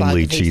celebrity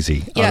extremely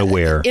cheesy,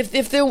 unaware.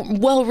 If they're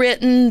well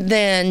written,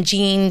 then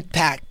Gene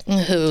Pack,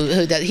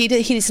 who does,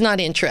 he's not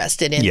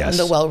interested in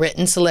the well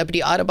written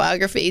celebrity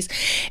autobiographies,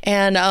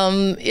 and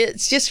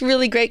it's just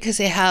really great because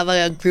they have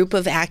a group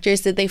of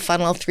actors that they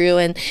funnel through,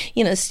 and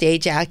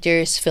stage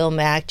actors, film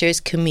actors,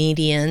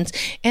 comedians,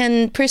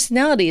 and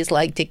personalities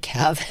like Dick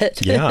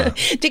Cavett. Yeah,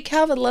 Dick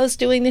Cavett loves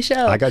doing the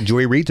show. I got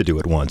Joy Reid to do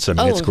it once. I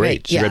mean, it's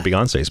great. She read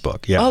Beyonce's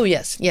book. Yeah. Oh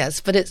yes,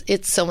 but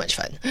it's so much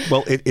fun.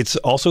 Well, it's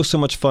also so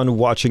much fun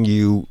watching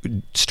you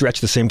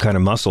stretch the same kind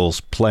of muscles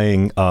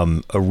playing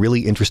a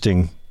really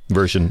interesting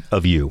version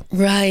of you.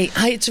 Right.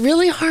 It's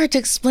really hard to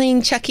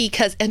explain Chucky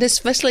and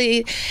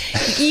especially,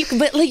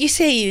 but like you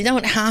say, you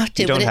don't have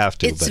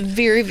to. It's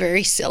very,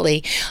 very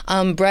silly.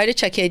 Bride of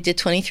Chucky I did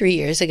 23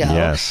 years ago.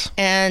 Yes.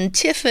 And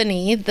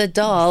Tiffany, the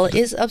doll,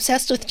 is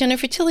obsessed with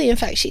Jennifer Tilly. In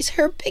fact, she's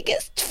her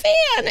biggest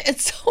fan.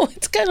 And so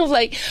it's kind of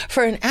like,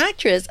 for an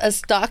actress, a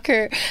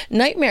stalker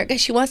nightmare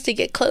because she wants to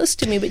get close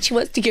to me, but she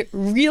wants to get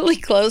really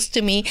close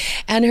to me.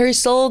 And her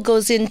soul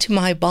goes into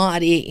my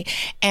body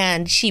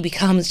and she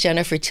becomes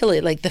Jennifer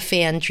Tilly. Like the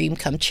fan dream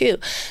come true.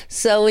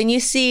 So when you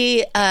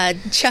see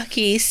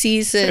Chucky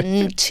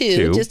season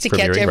 2, just to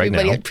catch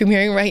everybody up,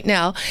 premiering right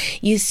now,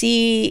 you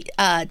see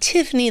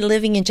Tiffany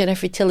living in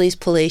Jennifer Tilly's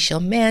palatial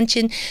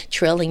mansion,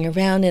 trailing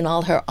around in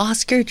all her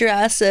Oscar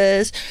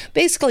dresses,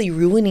 basically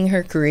ruining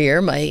her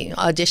career by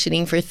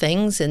auditioning for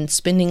things and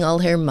spending all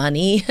her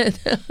money,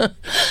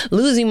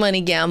 losing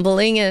money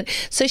gambling. And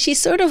so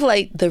she's sort of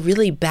like the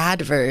really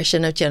bad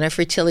version of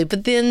Jennifer Tilly.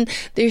 But then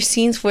there's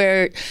scenes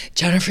where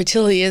Jennifer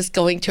Tilly is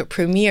going to a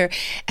premiere.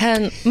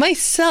 And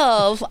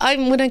myself,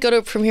 when I go to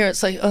a premiere,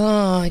 it's like,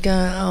 oh my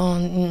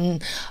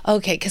God,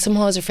 okay, because I'm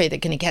always afraid they're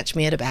going to catch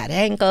me at a bad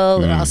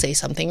angle or I'll say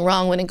something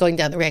wrong when I'm going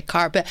down the red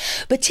carpet.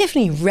 But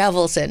Tiffany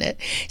revels in it.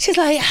 She's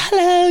like,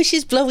 hello.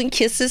 She's blowing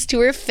kisses to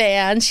her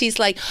fans. She's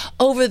like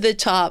over the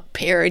top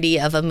parody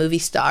of a movie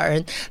star.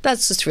 And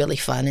that's just really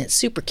fun. It's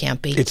super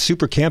campy. It's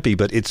super campy,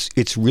 but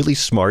it's really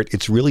smart.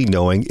 It's really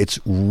knowing. It's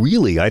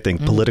really, I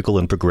think, political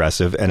and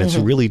progressive. And it's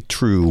really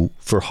true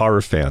for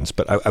horror fans.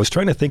 But I was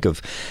trying to think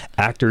of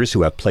actors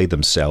who have played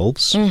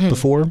themselves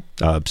before.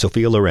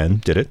 Sophia Loren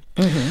did it.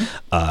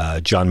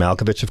 John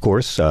Malkovich, of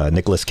course.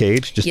 Nicolas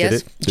Cage just did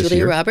it this Julia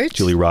year. Roberts.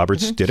 Julia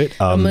Roberts did it.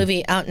 A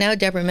movie out now.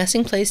 Deborah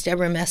Messing plays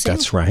Deborah Messing.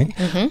 That's right.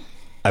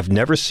 I've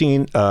never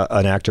seen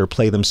an actor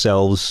play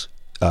themselves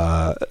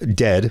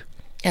dead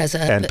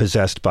and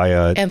possessed by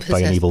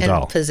an evil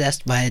doll.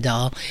 Possessed by a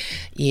doll.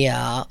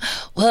 Yeah.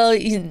 Well,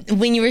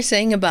 when you were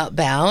saying about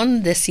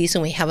Bound, this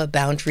season we have a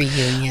Bound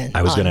reunion.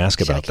 I was going to ask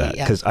about that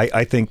because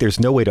I think there's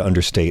no way to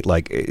understate,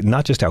 like,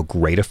 not just how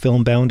great a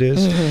film Bound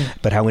is,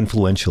 but how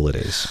influential it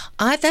is.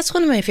 That's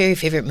one of my very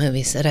favorite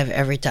movies that I've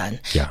ever done.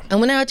 Yeah. And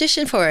when I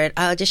auditioned for it,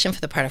 I auditioned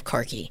for the part of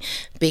Corky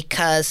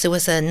because there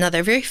was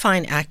another very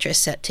fine actress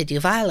set to do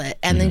Violet,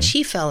 and then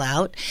she fell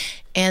out.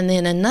 And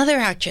then another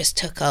actress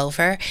took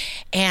over,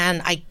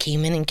 and I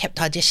came in and kept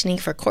auditioning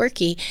for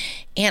Corky.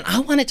 And I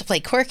wanted to play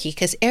Corky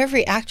because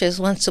every actress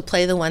wants to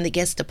play the one that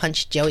gets to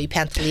punch Joey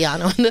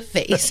Pantoliano in the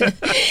face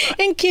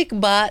and kick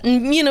butt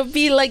and,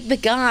 be like the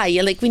guy.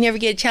 We never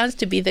get a chance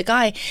to be the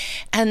guy.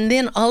 And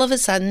then all of a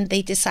sudden,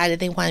 they decided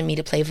they wanted me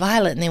to play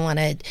Violet, and they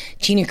wanted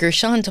Gina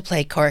Gershon to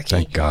play Corky.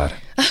 Thank God.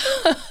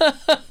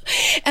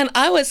 And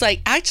I was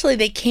like, actually,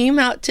 they came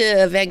out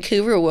to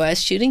Vancouver where I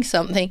was shooting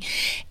something.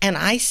 And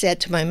I said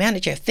to my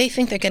manager, if they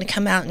think they're going to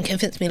come out and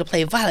convince me to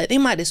play Violet, they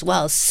might as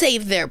well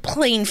save their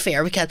plane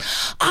fare because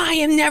I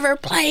am never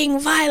playing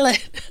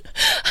Violet.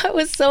 I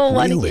was so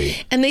wanting.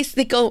 And they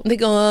go,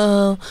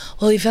 oh,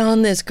 well, we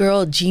found this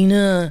girl,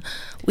 Gina.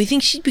 We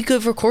think she'd be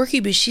good for Corky,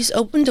 but she's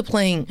open to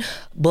playing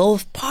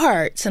both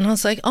parts. And I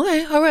was like,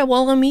 okay, all right,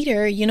 well, I'll meet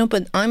her,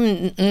 but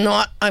I'm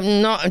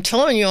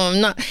telling you,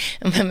 I'm not.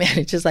 And my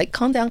manager's like,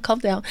 calm down.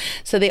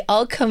 So they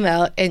all come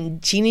out,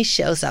 and Jeannie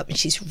shows up, and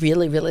she's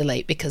really, really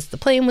late because the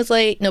plane was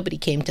late. Nobody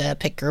came to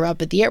pick her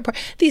up at the airport.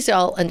 These are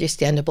all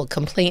understandable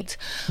complaints.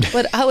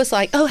 But I was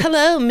like, oh,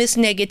 hello, Miss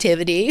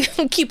Negativity.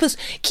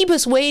 keep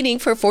us waiting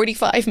for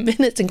 45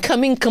 minutes and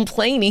coming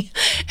complaining.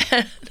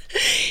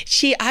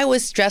 I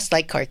was dressed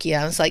like Corky.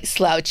 I was like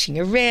slouching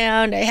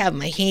around. I had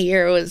my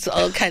hair was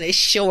all kind of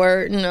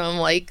short, and I'm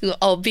like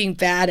all being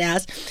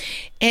badass.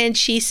 And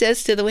she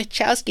says to the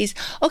Wachowskis,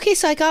 okay,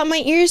 so I got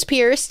my ears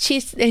pierced.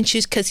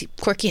 Because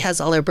Corky has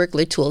all her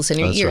burglar tools in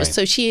her ears. Right.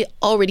 So she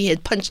already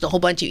had punched a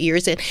whole bunch of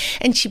ears in.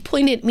 And she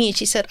pointed at me and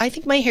she said, I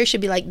think my hair should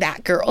be like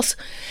that girl's.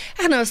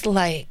 And I was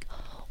like,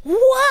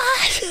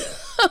 what?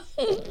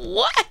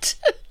 What?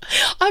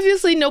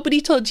 Obviously,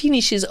 nobody told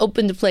Jeannie she's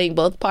open to playing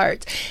both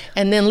parts.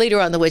 And then later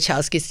on, the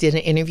Wachowskis did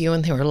an interview,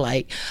 and they were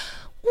like,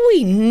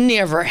 we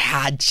never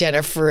had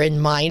Jennifer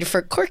in mind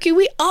for Corky.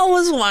 We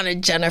always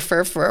wanted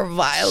Jennifer for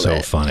Violet.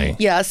 So funny.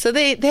 Yeah, so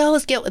they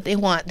always get what they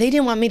want. They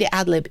didn't want me to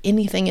ad-lib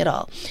anything at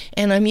all.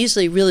 And I'm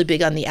usually really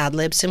big on the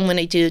ad-libs. And when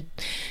I do,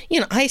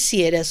 I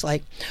see it as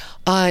like,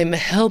 I'm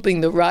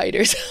helping the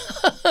writers.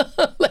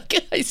 Like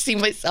I see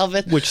myself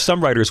as... Which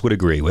some writers would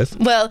agree with.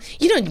 Well,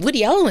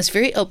 Woody Allen was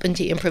very open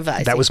to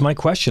improvising. That was my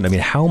question. I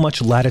mean, how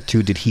much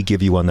latitude did he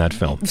give you on that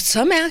film?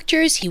 Some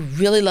actors, he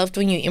really loved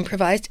when you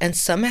improvised, and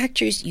some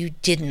actors, you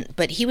didn't.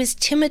 But he was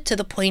timid to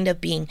the point of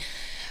being...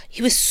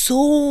 He was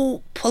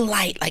so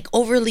polite, like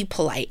overly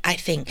polite, I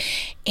think.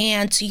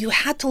 And so you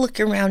had to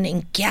look around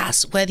and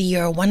guess whether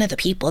you're one of the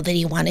people that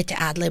he wanted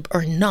to ad-lib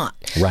or not.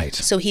 Right.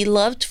 So he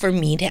loved for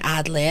me to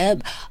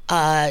ad-lib.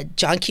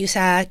 John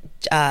Cusack,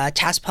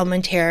 Tess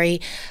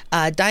Palminteri,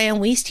 Diane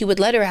Wiest, he would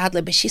let her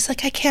ad-lib, but she's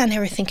like, I can't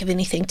ever think of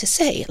anything to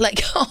say,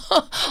 like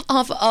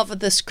off of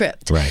the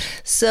script. Right.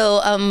 So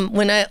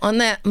on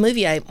that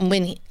movie,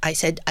 when I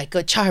said, I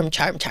go charm,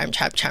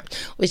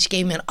 which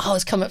gay men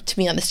always come up to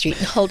me on the street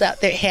and hold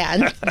out their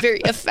hand,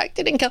 very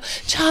affected, and go,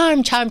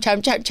 charm.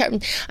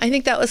 I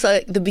think that was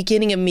like the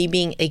beginning of me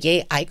being a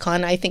gay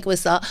icon. I think it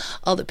was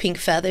all the pink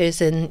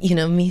feathers and,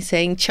 me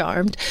saying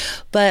charmed.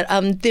 But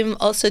then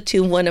also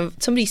too,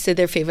 somebody said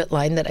their favorite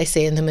line that I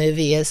say in the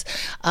movie is,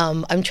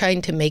 I'm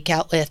trying to make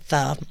out with,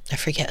 I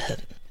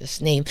forget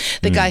his name,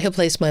 the guy who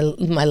plays my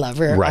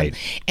lover, right?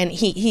 And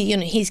he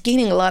he's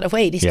gaining a lot of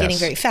weight. He's getting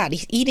very fat.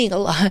 He's eating a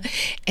lot,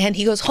 and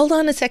he goes, hold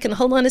on a second,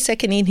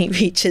 and he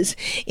reaches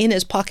in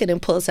his pocket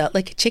and pulls out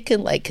like a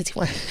chicken leg because he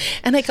wants.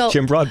 And I go,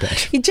 Jim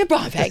Broadbent, and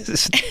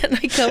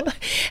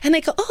I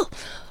go, oh,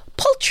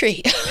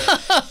 poultry.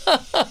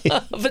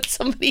 But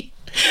somebody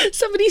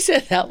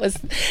said that was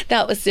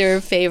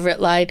their favorite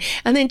line.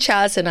 And then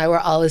Chaz and I were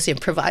always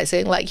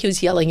improvising. Like, he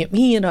was yelling at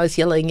me and I was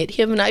yelling at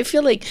him. And I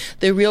feel like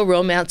the real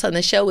romance on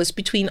the show was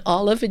between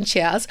Olive and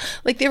Chaz.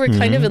 Like, they were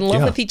kind of in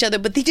love with each other,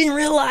 but they didn't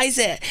realize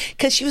it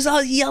because she was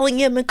always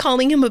yelling at him and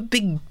calling him a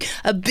big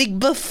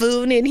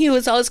buffoon, and he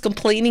was always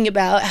complaining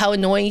about how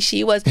annoying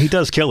she was. He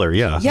does kill her,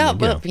 yeah.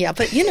 But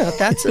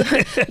that's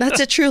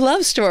a true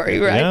love story,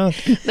 right?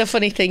 Yeah. The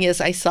funny thing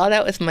is, I saw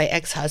that with my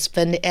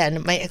ex-husband,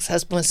 and my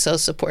ex-husband was so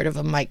supportive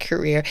of my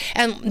career.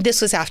 And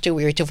this was after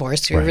we were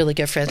divorced. We were really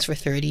good friends for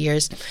 30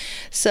 years.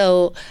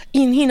 So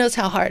he knows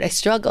how hard I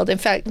struggled. In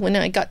fact, when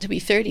I got to be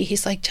 30,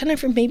 he's like,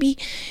 Jennifer, maybe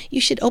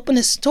you should open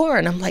a store.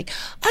 And I'm like,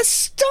 a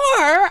store?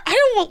 I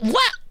don't want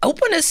what?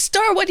 Open a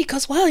store? What? He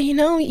goes, well,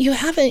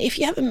 if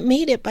you haven't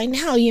made it by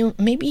now,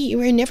 maybe you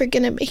were never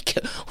going to make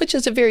it, which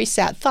is a very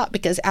sad thought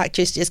because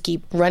actors just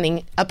keep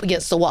running up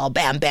against the wall,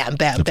 bam, bam,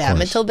 bam,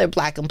 bam, until they're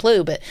black and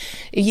blue. But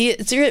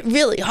it's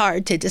really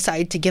hard to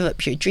decide to give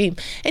up your dream.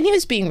 And he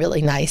was being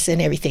really nice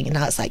and everything. And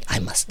I was like, I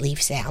must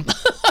leave Sam.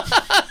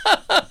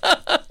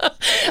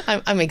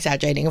 I'm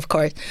exaggerating, of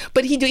course.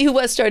 But he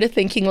was started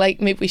thinking,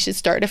 like, maybe we should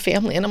start a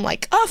family. And I'm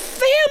like, a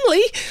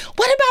family?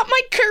 What about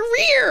my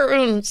career?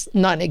 It's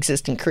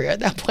non-existent career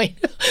at that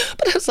point.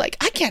 But I was like,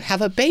 I can't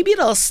have a baby.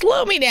 It'll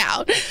slow me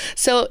down.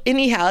 So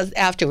anyhow,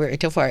 after we were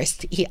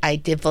divorced, I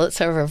did Bullets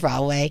Over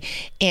Broadway,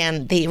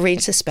 and they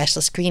arranged a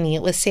special screening.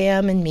 It was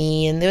Sam and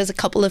me, and there was a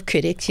couple of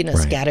critics,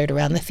 scattered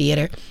around the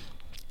theater.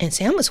 And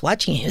Sam was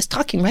watching. He was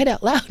talking right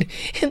out loud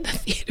in the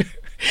theater.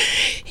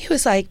 He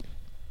was like,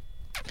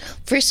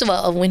 first of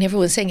all, when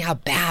everyone was saying how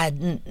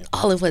bad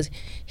Olive was,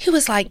 he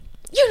was like,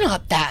 you're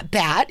not that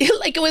bad.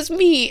 Like, it was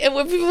me. And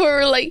when people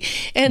were like...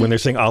 and when they're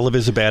saying Olive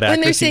is a bad actress?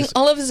 When they're saying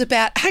Olive is a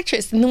bad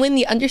actress. And when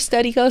the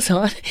understudy goes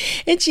on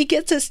and she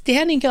gets a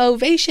standing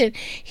ovation,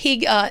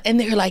 and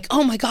they're like,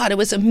 oh my God, it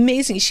was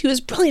amazing. She was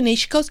brilliant. And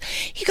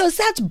he goes,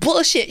 that's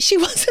bullshit. She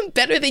wasn't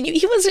better than you.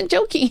 He wasn't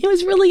joking. He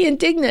was really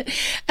indignant.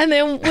 And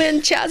then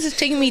when Chaz is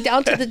taking me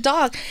down to the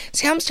dock,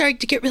 Sam started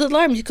to get really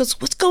alarmed. He goes,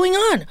 what's going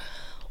on?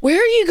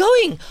 Where are you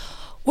going?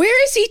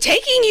 Where is he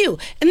taking you?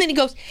 And then he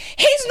goes,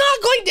 he's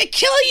not going to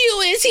kill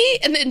you, is he?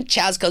 And then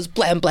Chaz goes,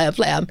 blam, blam,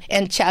 blam.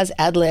 And Chaz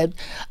ad-libbed,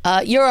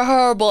 you're a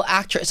horrible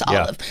actress,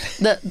 Olive.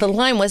 Yeah. The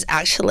line was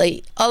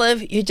actually,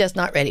 Olive, you're just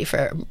not ready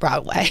for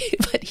Broadway.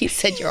 But he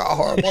said, you're a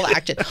horrible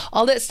actress.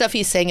 All that stuff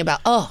he's saying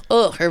about,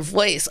 her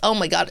voice. Oh,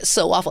 my God, it's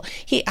so awful.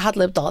 He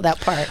ad-libbed all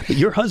that part.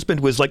 Your husband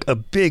was like a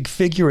big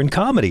figure in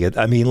comedy.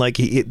 I mean, like,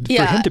 for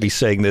him to be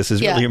saying this is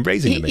really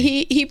amazing to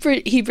me.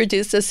 He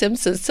produced The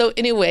Simpsons. So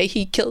anyway,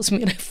 he kills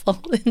me and I fall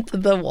into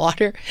the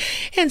water,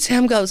 and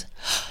Sam goes,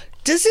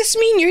 does this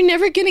mean you're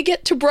never going to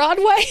get to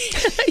Broadway?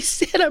 And I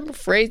said, I'm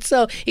afraid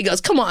so. He goes,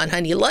 come on,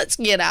 honey, let's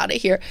get out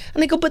of here.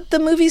 And I go, but the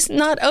movie's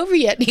not over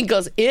yet. And he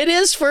goes, it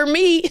is for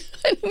me.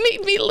 And it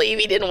made me leave.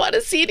 He didn't want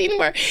to see it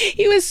anymore.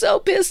 He was so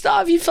pissed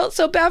off. He felt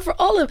so bad for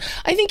Olive.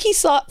 I think he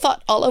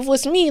thought Olive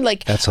was me,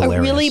 like a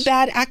really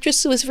bad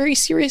actress who was very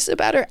serious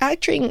about her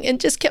acting and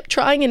just kept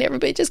trying, and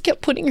everybody just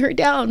kept putting her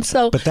down.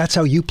 But that's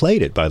how you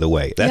played it, by the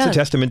way. That's a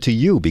testament to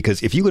you,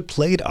 because if you had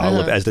played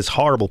Olive as this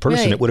horrible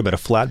person, it would have been a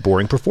flat,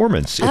 boring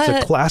performance. It's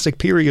a classic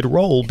period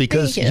role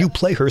because you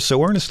play her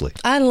so earnestly.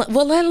 I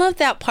love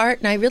that part,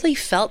 and I really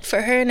felt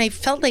for her, and I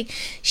felt like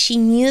she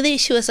knew that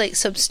she was like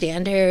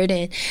substandard,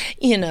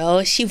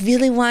 and she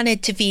really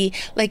wanted to be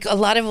like, a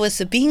lot of it was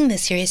being the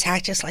serious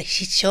actress. Like,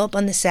 she'd show up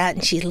on the set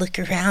and she'd look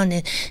around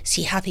and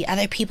see how the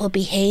other people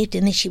behaved,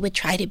 and then she would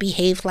try to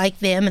behave like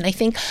them. And I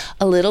think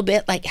a little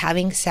bit like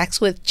having sex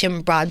with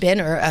Jim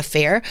Broadbent or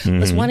affair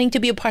was wanting to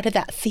be a part of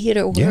that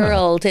theater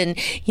world, and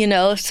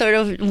sort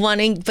of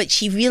wanting, but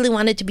she really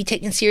wanted to be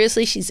taken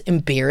seriously. She's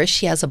embarrassed.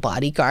 She has a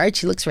bodyguard.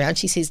 She looks around.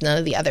 She sees none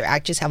of the other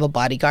actors have a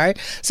bodyguard.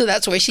 So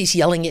that's where she's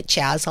yelling at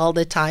Chaz all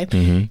the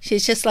time.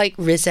 She's just like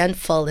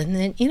resentful. And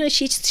then,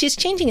 she's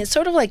changing. It's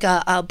sort of like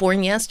a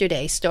Born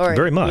Yesterday story.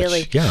 Very much,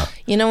 really. Yeah.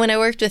 When I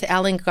worked with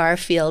Alan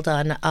Garfield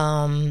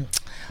on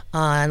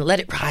Let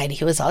It Ride,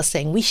 he was all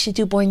saying, we should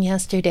do Born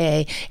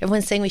Yesterday.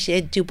 Everyone's saying we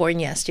should do Born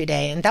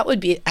Yesterday. And that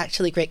would be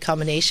actually a great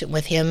combination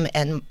with him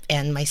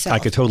and myself. I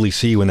could totally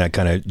see you in that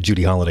kind of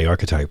Judy Holliday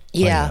archetype.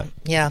 Yeah.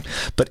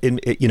 But,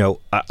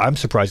 I'm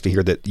surprised to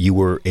hear that you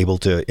were able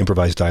to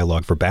improvise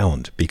dialogue for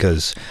Bound,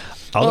 because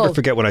I'll never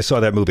forget when I saw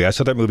that movie. I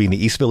saw that movie in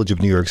the East Village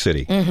of New York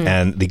City,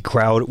 and the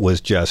crowd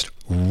was just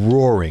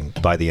roaring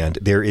by the end.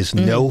 There is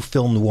no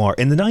film noir.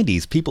 In the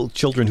 90s,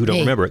 children who don't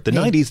remember it, the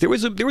 90s,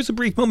 there was a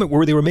brief moment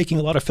where they were making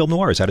a lot of film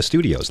noirs out of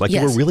studios. Like,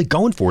 they were really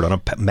going for it on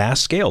a mass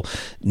scale.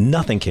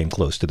 Nothing came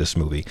close to this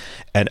movie.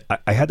 And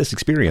I had this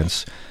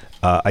experience.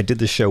 I did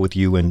this show with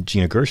you and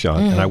Gina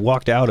Gershon, and I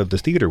walked out of the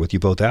theater with you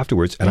both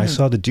afterwards, and I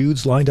saw the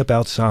dudes lined up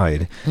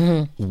outside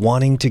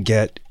wanting to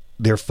get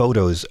their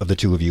photos of the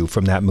two of you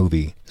from that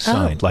movie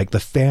signed. Like the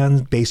fan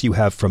base you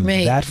have from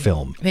that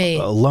film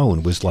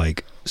alone was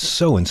like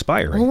so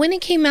inspiring. Well, when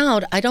it came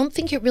out, I don't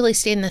think it really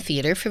stayed in the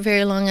theater for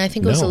very long. I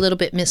think it was a little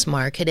bit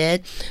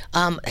mismarketed.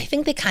 I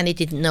think they kind of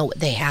didn't know what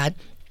they had.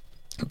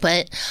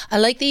 But I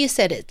like that you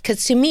said it,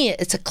 because to me,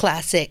 it's a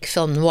classic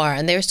film noir,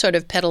 and they're sort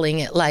of peddling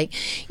it like,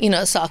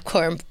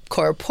 softcore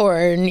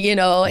porn, hey,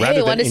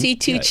 I want to see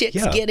two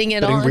chicks getting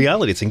it on. But in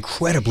reality, it's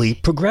incredibly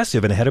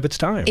progressive and ahead of its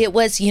time. It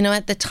was,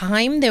 at the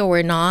time, there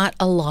were not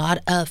a lot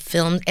of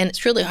films, and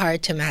it's really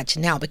hard to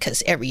imagine now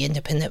because every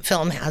independent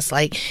film has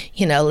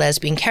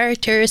lesbian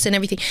characters and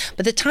everything.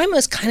 But the time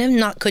was kind of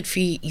not good for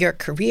your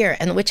career.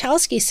 And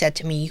Wachowski said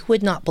to me, you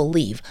would not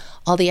believe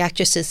all the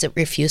actresses that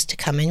refused to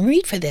come and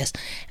read for this.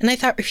 And I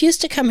thought,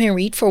 refused to come and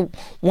read for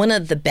one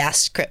of the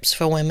best scripts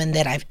for women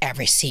that I've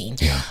ever seen.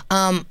 Yeah.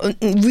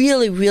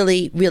 Really,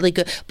 really, really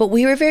good. But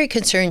we were very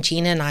concerned,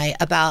 Gina and I,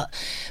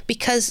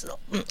 because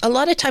a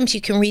lot of times you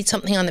can read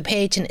something on the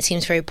page and it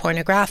seems very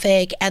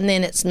pornographic, and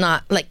then it's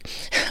not. Like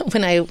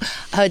when I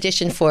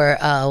auditioned for,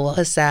 what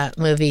was that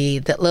movie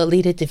that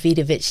Lolita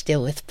Davidovich did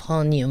with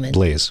Paul Newman?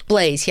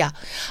 Blaze, yeah.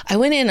 I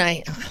went in,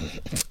 I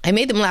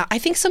made them laugh. I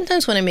think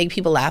sometimes when I make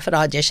people laugh at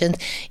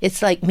auditions,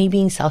 it's like me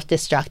being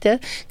self-destructive,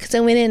 because I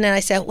went in and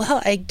I said,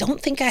 well, I don't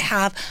think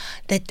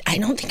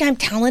I'm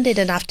talented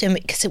enough to,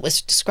 because it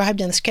was described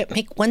in the script,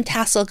 make one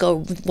tassel go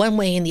one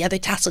way and the other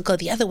tassel go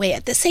the other way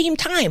at the same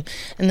time.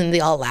 And then they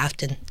all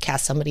laughed and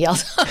cast somebody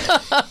else.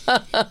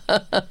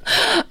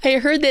 I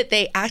heard that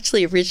they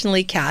actually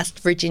originally cast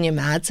Virginia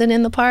Madsen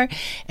in the part,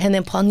 and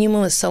then Paul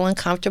Newman was so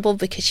uncomfortable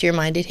because she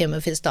reminded him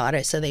of his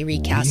daughter, so they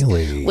recast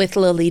with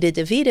Lolita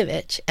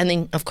Davidovich. And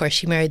then, of course,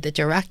 she married the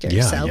director.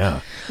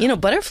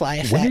 Butterfly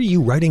effect. When are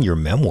you writing your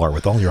memoir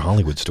with all your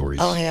Hollywood stories?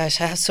 Oh my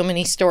gosh, I have so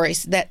many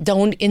stories that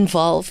don't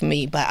involve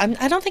me, but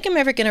I don't think I'm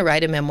ever going to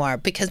write a memoir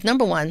because,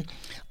 number one,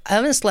 I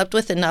haven't slept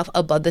with enough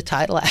above the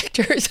title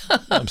actors.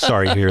 I'm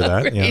sorry to hear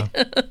that. Right? Yeah.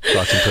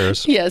 Thoughts and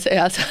prayers. Yes.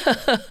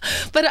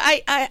 But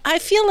I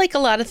feel like a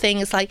lot of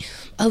things, like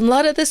a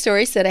lot of the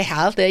stories that I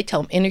have that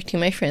I entertain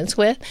my friends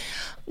with,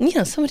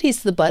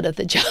 somebody's the butt of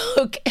the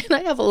joke. And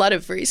I have a lot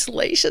of very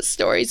salacious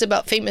stories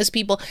about famous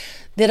people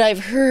that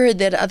I've heard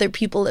that other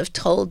people have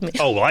told me.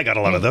 Oh, well, I got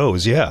a lot of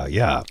those.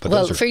 Yeah.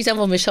 But for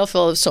example, Michelle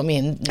Phillips told me,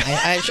 and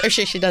I'm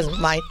sure she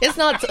doesn't mind. It's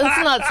not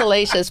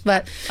salacious,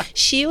 but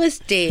she was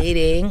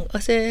dating,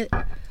 was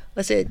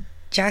it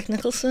Jack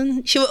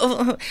Nicholson?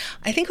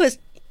 I think it was.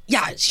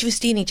 Yeah, she was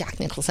dating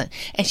Jack Nicholson,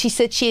 and she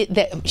said she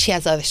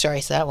has other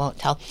stories that I won't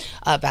tell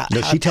about.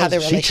 No, she tells her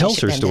ended.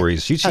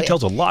 Stories. She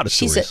tells a lot of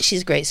stories.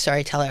 She's a great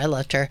storyteller. I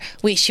loved her.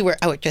 I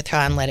worked with her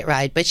on Let It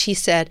Ride, but she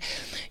said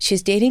she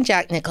was dating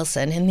Jack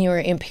Nicholson, and they were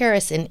in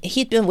Paris, and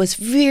was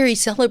very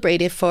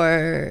celebrated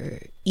for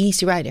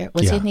Easy Rider.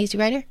 Was he an Easy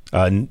Rider?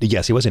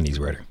 Yes, he was an Easy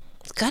Rider.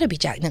 It's got to be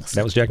Jack Nicholson.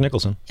 That was Jack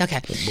Nicholson.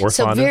 Okay.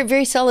 So very,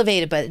 very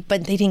celebrated, but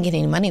they didn't get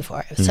any money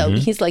for it. So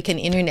he's like an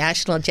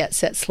international jet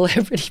set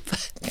celebrity,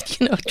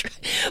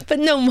 but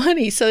no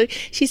money. So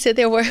she said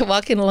they were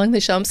walking along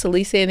the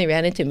Champs-Elysees and they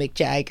ran into Mick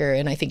Jagger,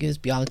 and I think it was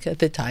Bianca at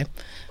the time.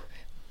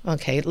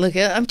 Okay, look,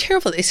 I'm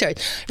terrible. They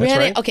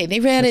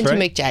ran into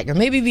Mick Jagger.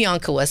 Maybe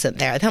Bianca wasn't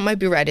there. That might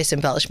be writer's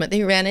embellishment.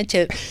 They ran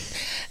into,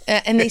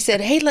 and they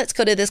said, hey, let's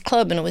go to this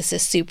club. And it was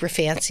this super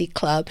fancy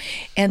club.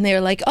 And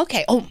they're like,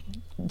 okay,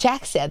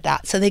 Jack said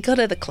that. So they go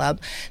to the club.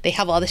 They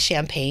have all the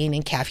champagne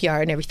and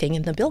caviar and everything,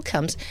 and the bill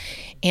comes.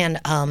 And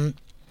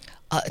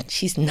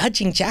she's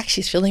nudging Jack.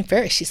 She's feeling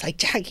embarrassed. She's like,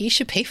 Jack, you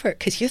should pay for it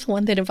because you're the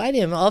one that invited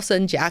him. All of a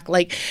sudden, Jack,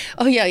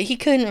 he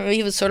couldn't.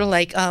 He was sort of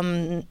like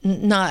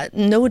not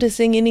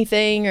noticing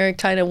anything or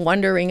kind of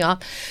wandering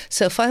off.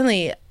 So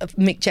finally,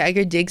 Mick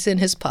Jagger digs in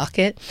his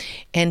pocket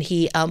and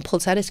he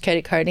pulls out his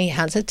credit card and he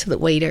hands it to the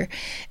waiter.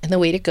 And the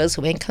waiter goes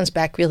away and comes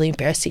back really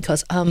embarrassed. He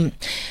goes,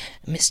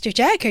 Mr.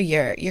 Jagger,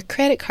 your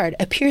credit card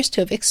appears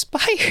to have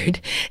expired.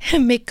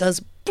 And Mick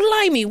goes,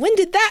 blimey, when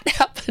did that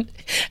happen?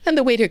 And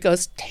the waiter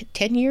goes,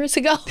 10 years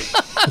ago.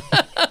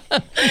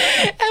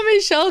 And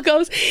Michelle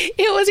goes,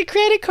 it was a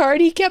credit card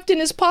he kept in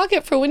his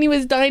pocket for when he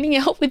was dining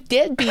out with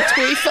deadbeats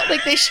where he felt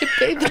like they should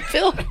pay the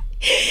bill.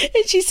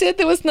 And she said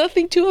there was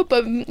nothing to it,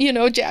 but,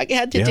 Jack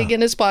had to dig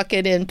in his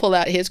pocket and pull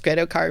out his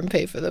credit card and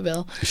pay for the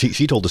bill.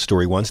 She told a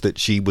story once that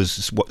she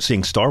was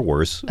seeing Star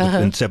Wars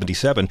in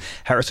 77.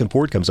 Harrison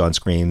Ford comes on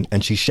screen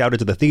and she shouted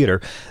to the theater,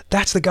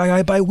 that's the guy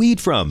I buy weed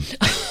from.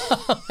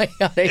 Oh my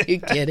God, are you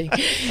kidding?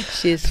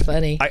 She's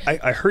funny.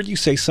 I heard you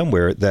say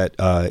somewhere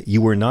that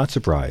you were not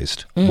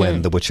surprised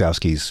when the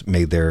Wachowskis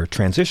made their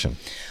transition.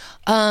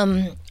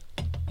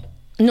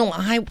 No,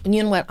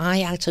 you know what?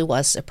 I actually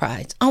was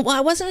surprised. Oh, well, I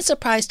wasn't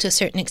surprised to a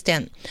certain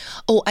extent.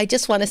 Oh, I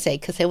just want to say,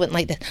 because I wouldn't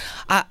like that,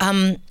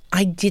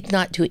 I did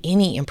not do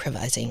any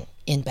improvising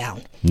in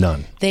Bound.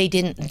 None. They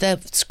didn't. The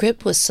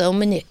script was so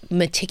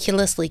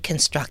meticulously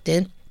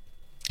constructed.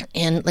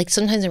 And like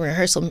sometimes in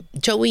rehearsal,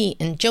 Joey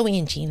and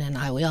Gina and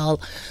I, we all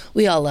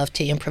love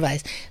to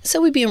improvise.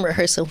 So we'd be in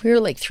rehearsal. We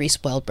were like three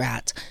spoiled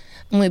brats.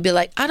 And we'd be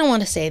like, I don't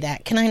want to say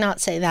that. Can I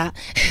not say that?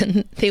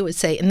 And they would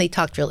say, and they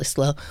talked really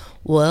slow.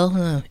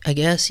 Well, I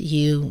guess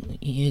you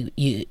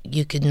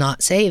could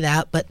not say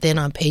that, but then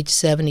on page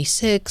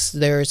 76,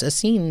 there's a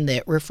scene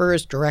that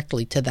refers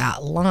directly to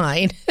that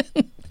line.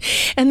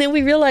 And then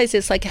we realized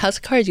it's like a house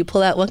of cards. You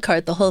pull out one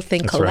card, the whole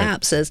thing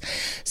collapses.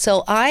 Right.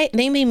 So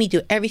they made me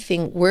do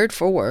everything word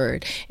for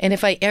word. And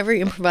if I ever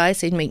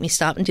improvised, they'd make me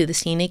stop and do the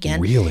scene again.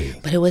 Really?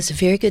 But it was a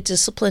very good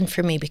discipline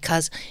for me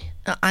because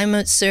I'm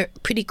a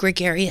pretty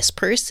gregarious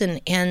person.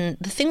 And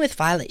the thing with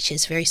Violet,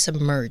 she's very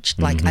submerged.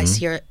 Like I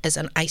see her as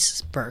an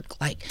iceberg,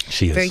 like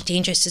she is very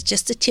dangerous. It's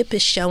just the tip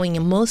is showing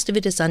and most of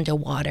it is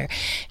underwater.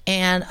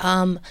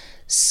 And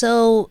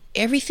so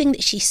everything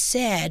that she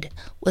said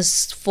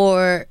was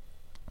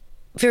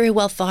very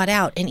well thought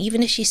out. And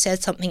even if she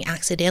said something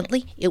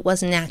accidentally, it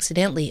wasn't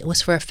accidentally. It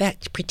was for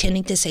effect,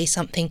 pretending to say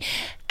something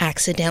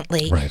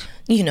accidentally,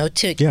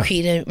 to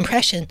create an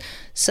impression.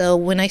 So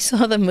when I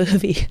saw the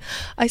movie,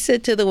 I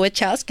said to the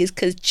Wachowskis,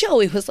 because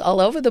Joey was all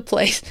over the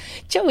place.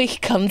 Joey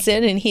comes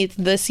in and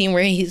the scene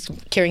where he's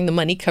carrying the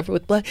money covered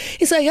with blood.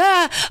 He's like,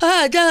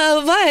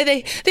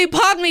 why they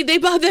bought me, and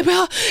then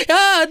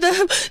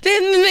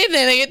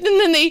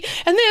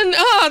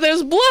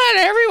there's blood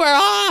everywhere.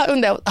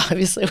 And that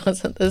obviously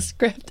wasn't the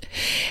script.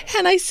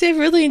 And I said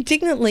really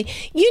indignantly,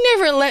 you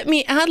never let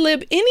me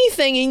ad-lib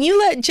anything, and you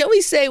let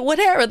Joey say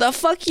whatever the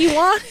fuck you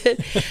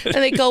wanted. And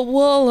they go,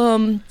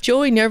 well,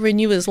 Joey never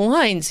knew his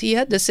lines. He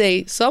had to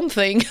say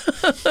something.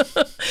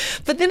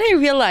 But then I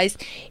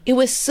realized it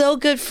was so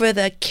good for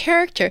the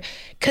character,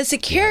 because the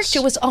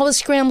character was always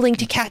scrambling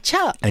to catch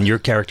up. And your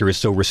character is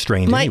so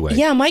restrained anyway.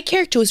 Yeah, my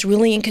character was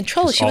really in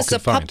control. She was the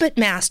puppet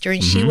master,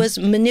 and she was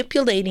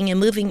manipulating and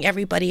moving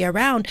everybody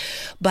around.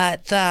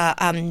 But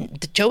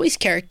the Joey's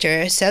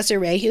character,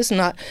 Cesare, he was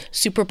not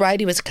super bright.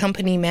 He was a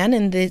company man,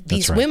 and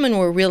these women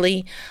were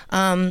really,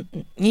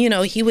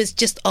 he was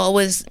just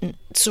always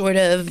sort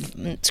of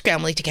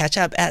scrambling to catch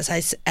up, as I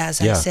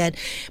said.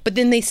 But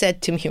then they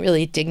said to me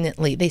really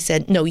indignantly, they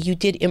said, no, you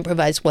did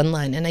improvise one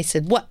line. And I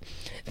said, what?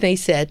 They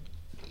said,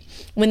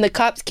 when the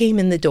cops came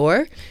in the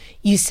door,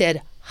 you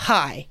said,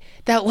 hi.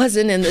 That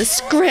wasn't in the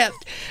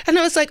script. And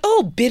I was like,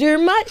 oh, bitter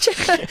much?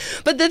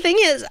 But the thing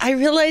is, I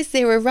realized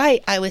they were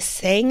right. I was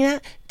saying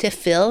that to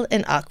fill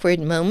an awkward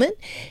moment.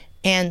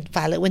 And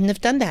Violet wouldn't have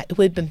done that. It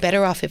would have been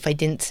better off if I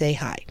didn't say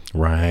hi.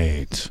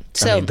 Right.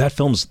 So, I mean, that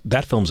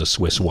film's a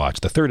Swiss watch.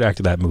 The third act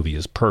of that movie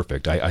is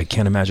perfect. I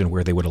can't imagine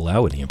where they would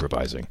allow any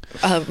improvising.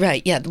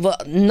 Right. Yeah. Well,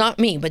 not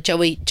me, but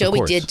Joey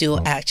did do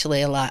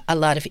actually a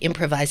lot of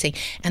improvising,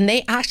 and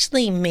they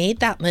actually made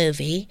that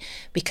movie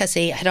because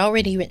they had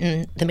already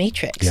written The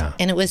Matrix,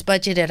 and it was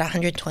budgeted at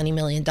 $120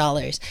 million,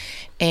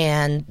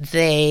 and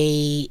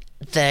they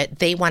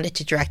wanted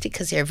to direct it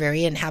because they're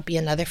very unhappy.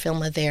 Another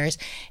film of theirs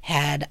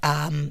had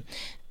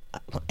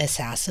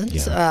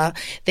assassins.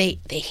 They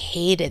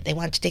hated. They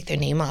wanted to take their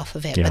name off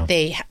of it, but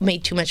they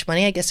made too much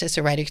money. I guess there's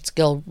a Writers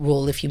Guild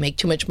rule: if you make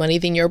too much money,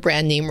 then you're a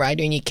brand name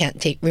writer and you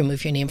can't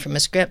remove your name from a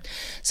script.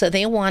 So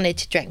they wanted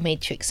to direct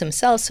Matrix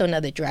themselves, so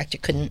another director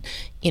couldn't,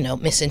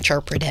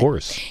 misinterpret it. Of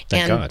course,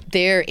 thank God.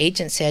 Their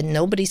agent said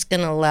nobody's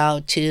going to allow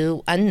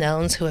two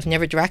unknowns who have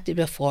never directed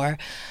before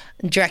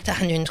direct a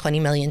 $120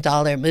 million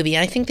movie.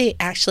 And I think they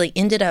actually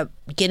ended up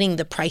getting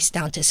the price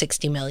down to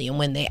 $60 million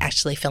when they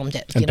actually filmed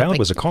it. And Bound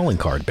was a calling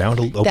card. Bound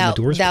opened the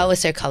doors. That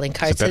was their calling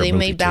card. So they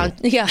made Bound.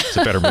 Yeah, it's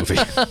a better movie.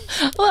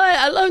 Well,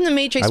 I love The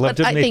Matrix, but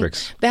I think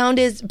Bound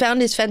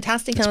is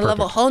fantastic, and I love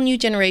a whole new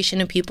generation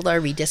of people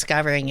are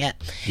rediscovering it.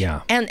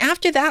 Yeah. And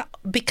after that,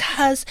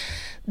 because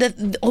this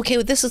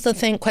is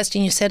the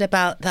question you said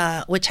about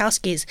the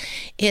Wachowskis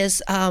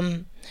is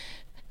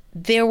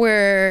there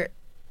were.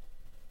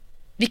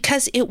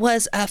 Because it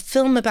was a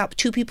film about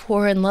two people who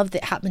were in love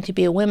that happened to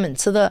be a woman.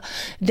 So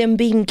them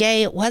being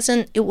gay, it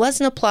wasn't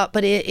a plot,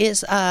 but it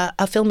is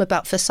a film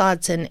about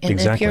facades and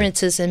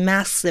appearances and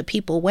masks that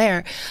people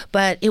wear.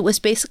 But it was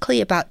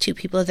basically about two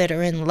people that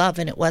are in love,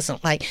 and it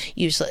wasn't like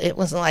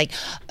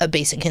A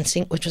Basic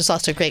Instinct, which was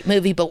also a great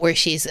movie, but where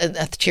she's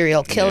a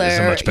serial killer. It's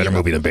a much better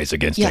movie than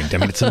Basic Instinct. I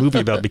mean, it's a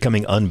movie about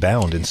becoming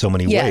unbound in so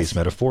many ways,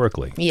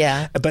 metaphorically.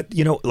 Yeah. But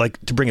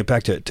to bring it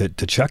back to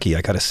Chucky,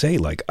 I got to say,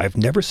 I've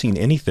never seen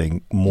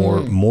anything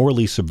more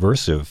morally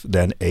subversive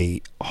than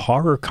a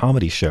horror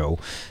comedy show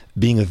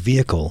being a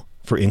vehicle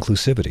for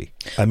inclusivity.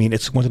 I mean,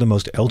 it's one of the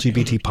most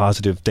LGBT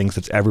positive things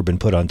that's ever been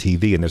put on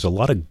TV, and there's a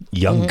lot of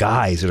young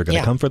guys that are going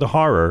to come for the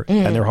horror,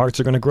 and their hearts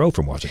are going to grow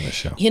from watching this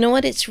show. You know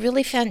what? It's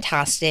really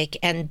fantastic.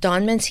 And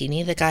Don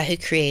Mancini, the guy who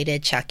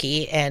created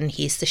Chucky, and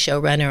he's the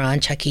showrunner on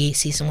Chucky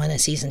season 1 and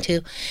season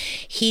 2,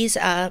 he's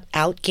an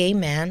out gay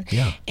man,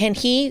 and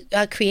he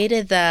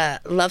created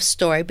the love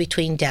story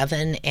between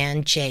Devin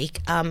and Jake.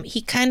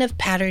 He kind of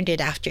patterned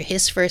it after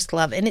his first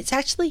love, and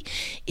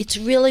it's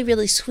really,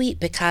 really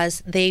sweet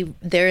because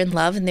they're in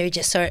love and they're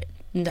just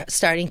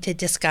starting to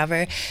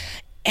discover,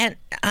 and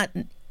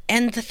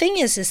the thing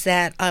is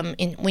that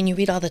when you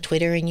read all the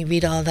Twitter and you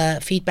read all the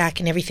feedback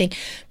and everything,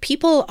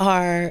 people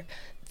are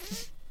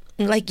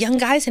like young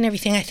guys and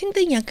everything. I think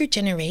the younger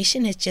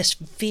generation is just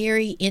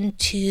very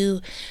into,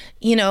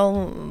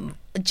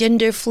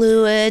 gender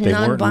fluid, they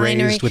non-binary.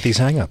 Weren't raised with these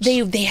hang-ups.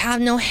 They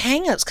have no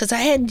hang-ups because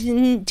I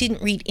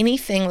didn't read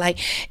anything like,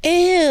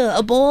 ew,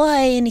 a boy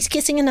and he's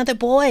kissing another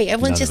boy.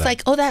 Everyone's just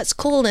like, oh, that's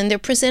cool. And they're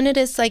presented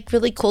as like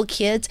really cool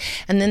kids.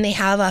 And then they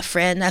have a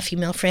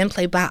female friend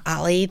played by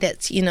Allie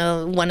that's,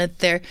 one of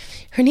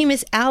her name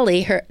is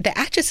Allie. The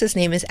actress's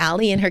name is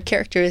Allie and her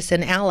character is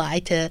an ally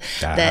to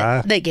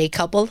the gay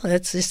couple.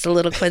 That's just a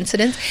little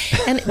coincidence.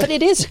 But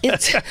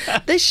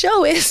the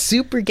show is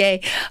super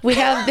gay. We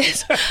have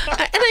this, and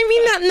I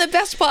mean that in the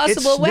best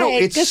possible way. No,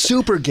 it's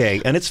super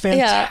gay, and it's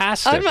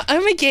fantastic. Yeah,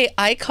 I'm a gay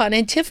icon,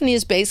 and Tiffany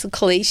is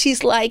basically,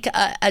 she's like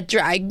a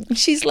drag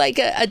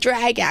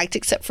act,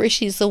 except for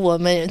she's a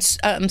woman. It's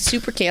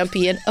super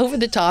campy and over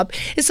the top.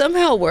 It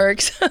somehow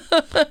works.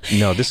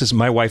 No, this is,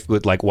 my wife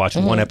would like watch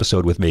one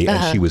episode with me,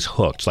 and she was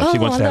hooked. Like she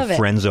wants to have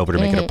friends over to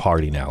make it a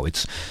party now.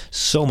 It's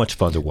so much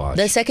fun to watch.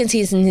 The second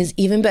season is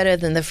even better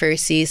than the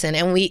first season,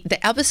 and the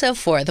episode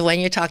 4, the one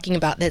you're talking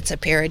about, that's a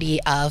parody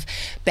of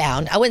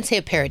Bound. I wouldn't say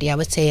a parody, I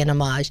would say an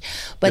homage.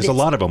 But there's a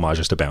lot of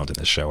homages to Bound in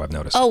this show, I've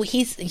noticed. Oh,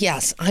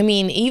 yes. I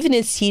mean, even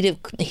in Seed of,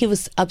 he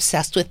was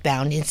obsessed with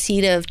Bound. In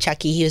Seed of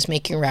Chucky, he was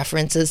making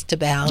references to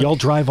Bound. Y'all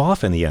drive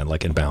off in the end,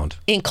 like in Bound.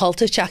 In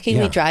Cult of Chucky,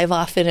 we drive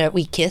off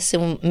we kiss,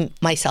 and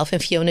myself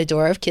and Fiona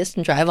Dora have kissed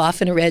and drive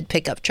off in a red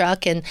pickup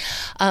truck. And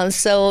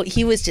so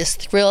he was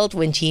just thrilled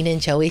when Gina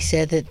and Joey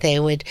said that they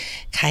would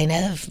kind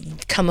of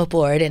come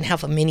aboard and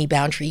have a mini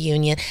Bound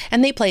reunion.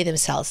 And they play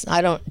themselves.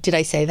 Did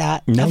I say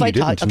that? No, you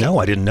didn't. Okay. No,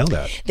 I didn't know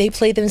that. They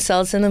play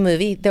themselves in the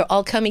movie. They're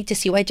all coming to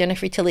see why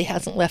Jennifer Tilly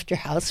hasn't left her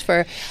house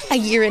for a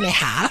year and a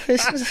half.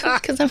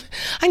 Because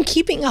I'm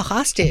keeping a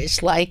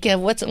hostage. Like,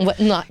 what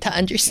not to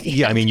understand.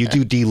 Yeah, I mean, you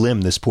do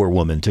delimb this poor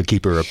woman to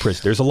keep her a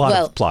prisoner. There's a lot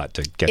of plot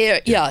to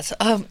get. Yes.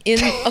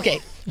 Okay.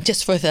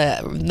 Just for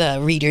the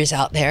readers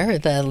out there,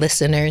 the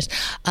listeners,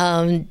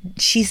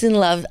 she's in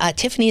love.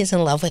 Tiffany is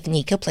in love with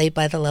Nika, played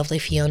by the lovely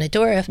Fiona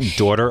Dora.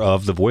 Daughter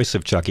of the voice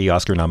of Chucky,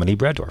 Oscar nominee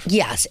Brad Dourif.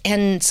 Yes,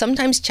 and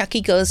sometimes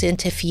Chucky goes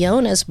into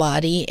Fiona's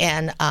body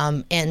and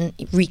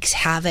wreaks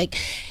havoc.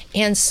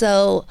 And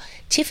so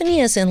Tiffany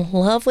is in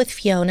love with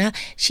Fiona.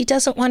 She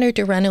doesn't want her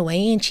to run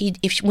away, and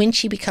when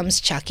she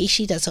becomes Chucky,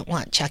 she doesn't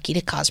want Chucky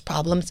to cause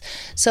problems.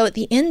 So at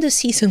the end of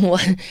season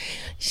 1,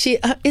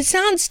 it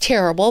sounds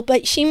terrible,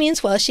 but she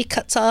means well. She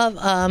cuts off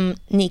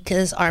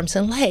Nika's arms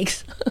and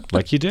legs.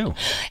 Like you do.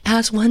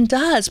 As one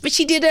does. But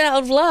she did it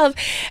out of love.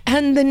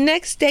 And the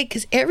next day,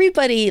 because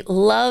everybody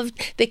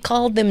they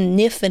called them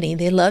Niffany.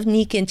 They loved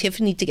Nika and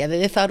Tiffany together.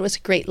 They thought it was a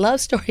great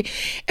love story.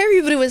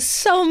 Everybody was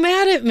so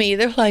mad at me.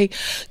 They're like,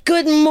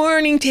 good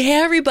morning to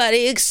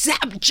everybody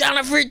except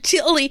Jennifer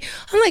Tilly.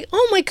 I'm like,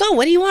 oh my God,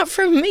 what do you want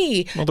from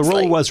me? Well, the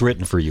role was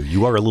written for you.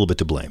 You are a little bit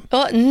to blame.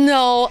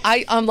 No,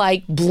 I'm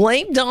like,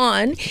 blame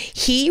Don.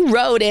 He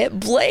wrote it.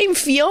 Blame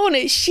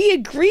Fiona. She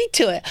agreed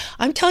to it.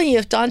 I'm telling you,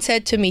 if Don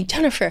said to me,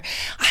 Jennifer,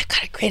 I've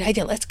got a great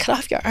idea. Let's cut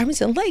off your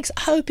arms and legs.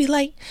 I would be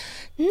like,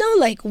 no,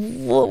 like,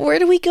 where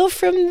do we go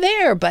from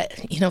there? But,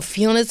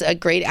 Fiona's a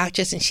great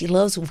actress and she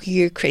loves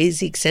weird,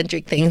 crazy,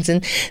 eccentric things.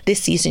 And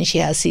this season she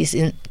has these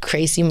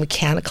crazy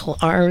mechanical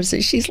arms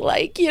and she's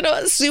like, a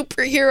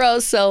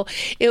superhero. So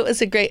it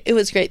was a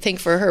great thing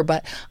for her.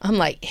 But I'm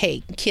like,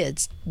 hey,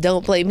 kids,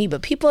 don't blame me.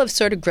 But people have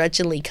sort of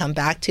grudgingly come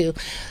back to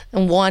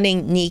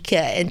wanting Nika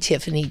and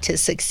Tiffany to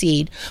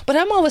succeed. But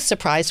I'm always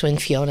surprised when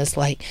Fiona's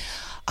like,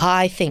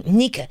 I think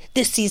Nika,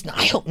 this season,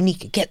 I hope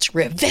Nika gets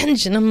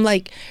revenge. And I'm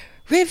like,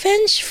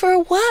 revenge for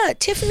what?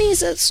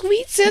 Tiffany's a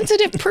sweet,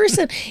 sensitive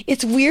person.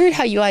 It's weird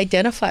how you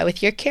identify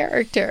with your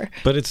character.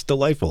 But it's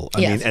delightful.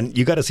 I mean, and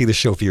you got to see the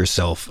show for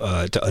yourself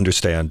to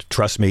understand.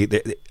 Trust me,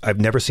 I've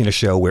never seen a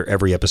show where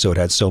every episode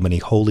had so many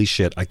holy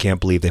shit, I can't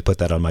believe they put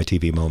that on my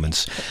TV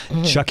moments.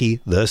 Chucky,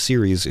 the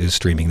series, is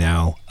streaming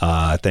now.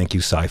 Thank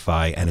you,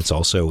 Sci-Fi. And it's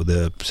also,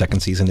 the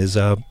second season is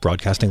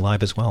broadcasting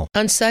live as well.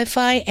 On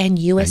Sci-Fi and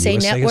USA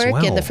Network. As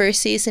well. And the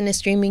first season is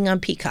streaming on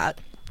Peacock.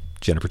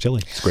 Jennifer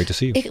Tilly, it's great to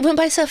see you. It went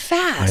by so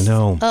fast. I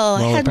know. Oh,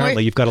 well,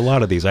 apparently you've got a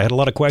lot of these. I had a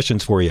lot of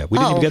questions for you. We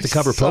didn't even get to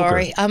cover poker.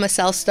 Sorry, I'm a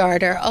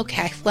self-starter.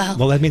 Okay, well.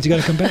 Well, that means you got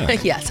to come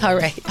back. Yes, all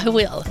right, I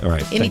will. All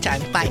right.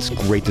 Anytime, bye. It's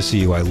great to see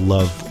you. I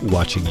love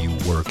watching you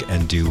work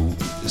and do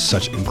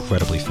such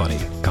incredibly funny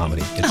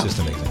comedy. It's just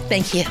amazing.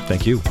 Thank you.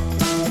 Thank you.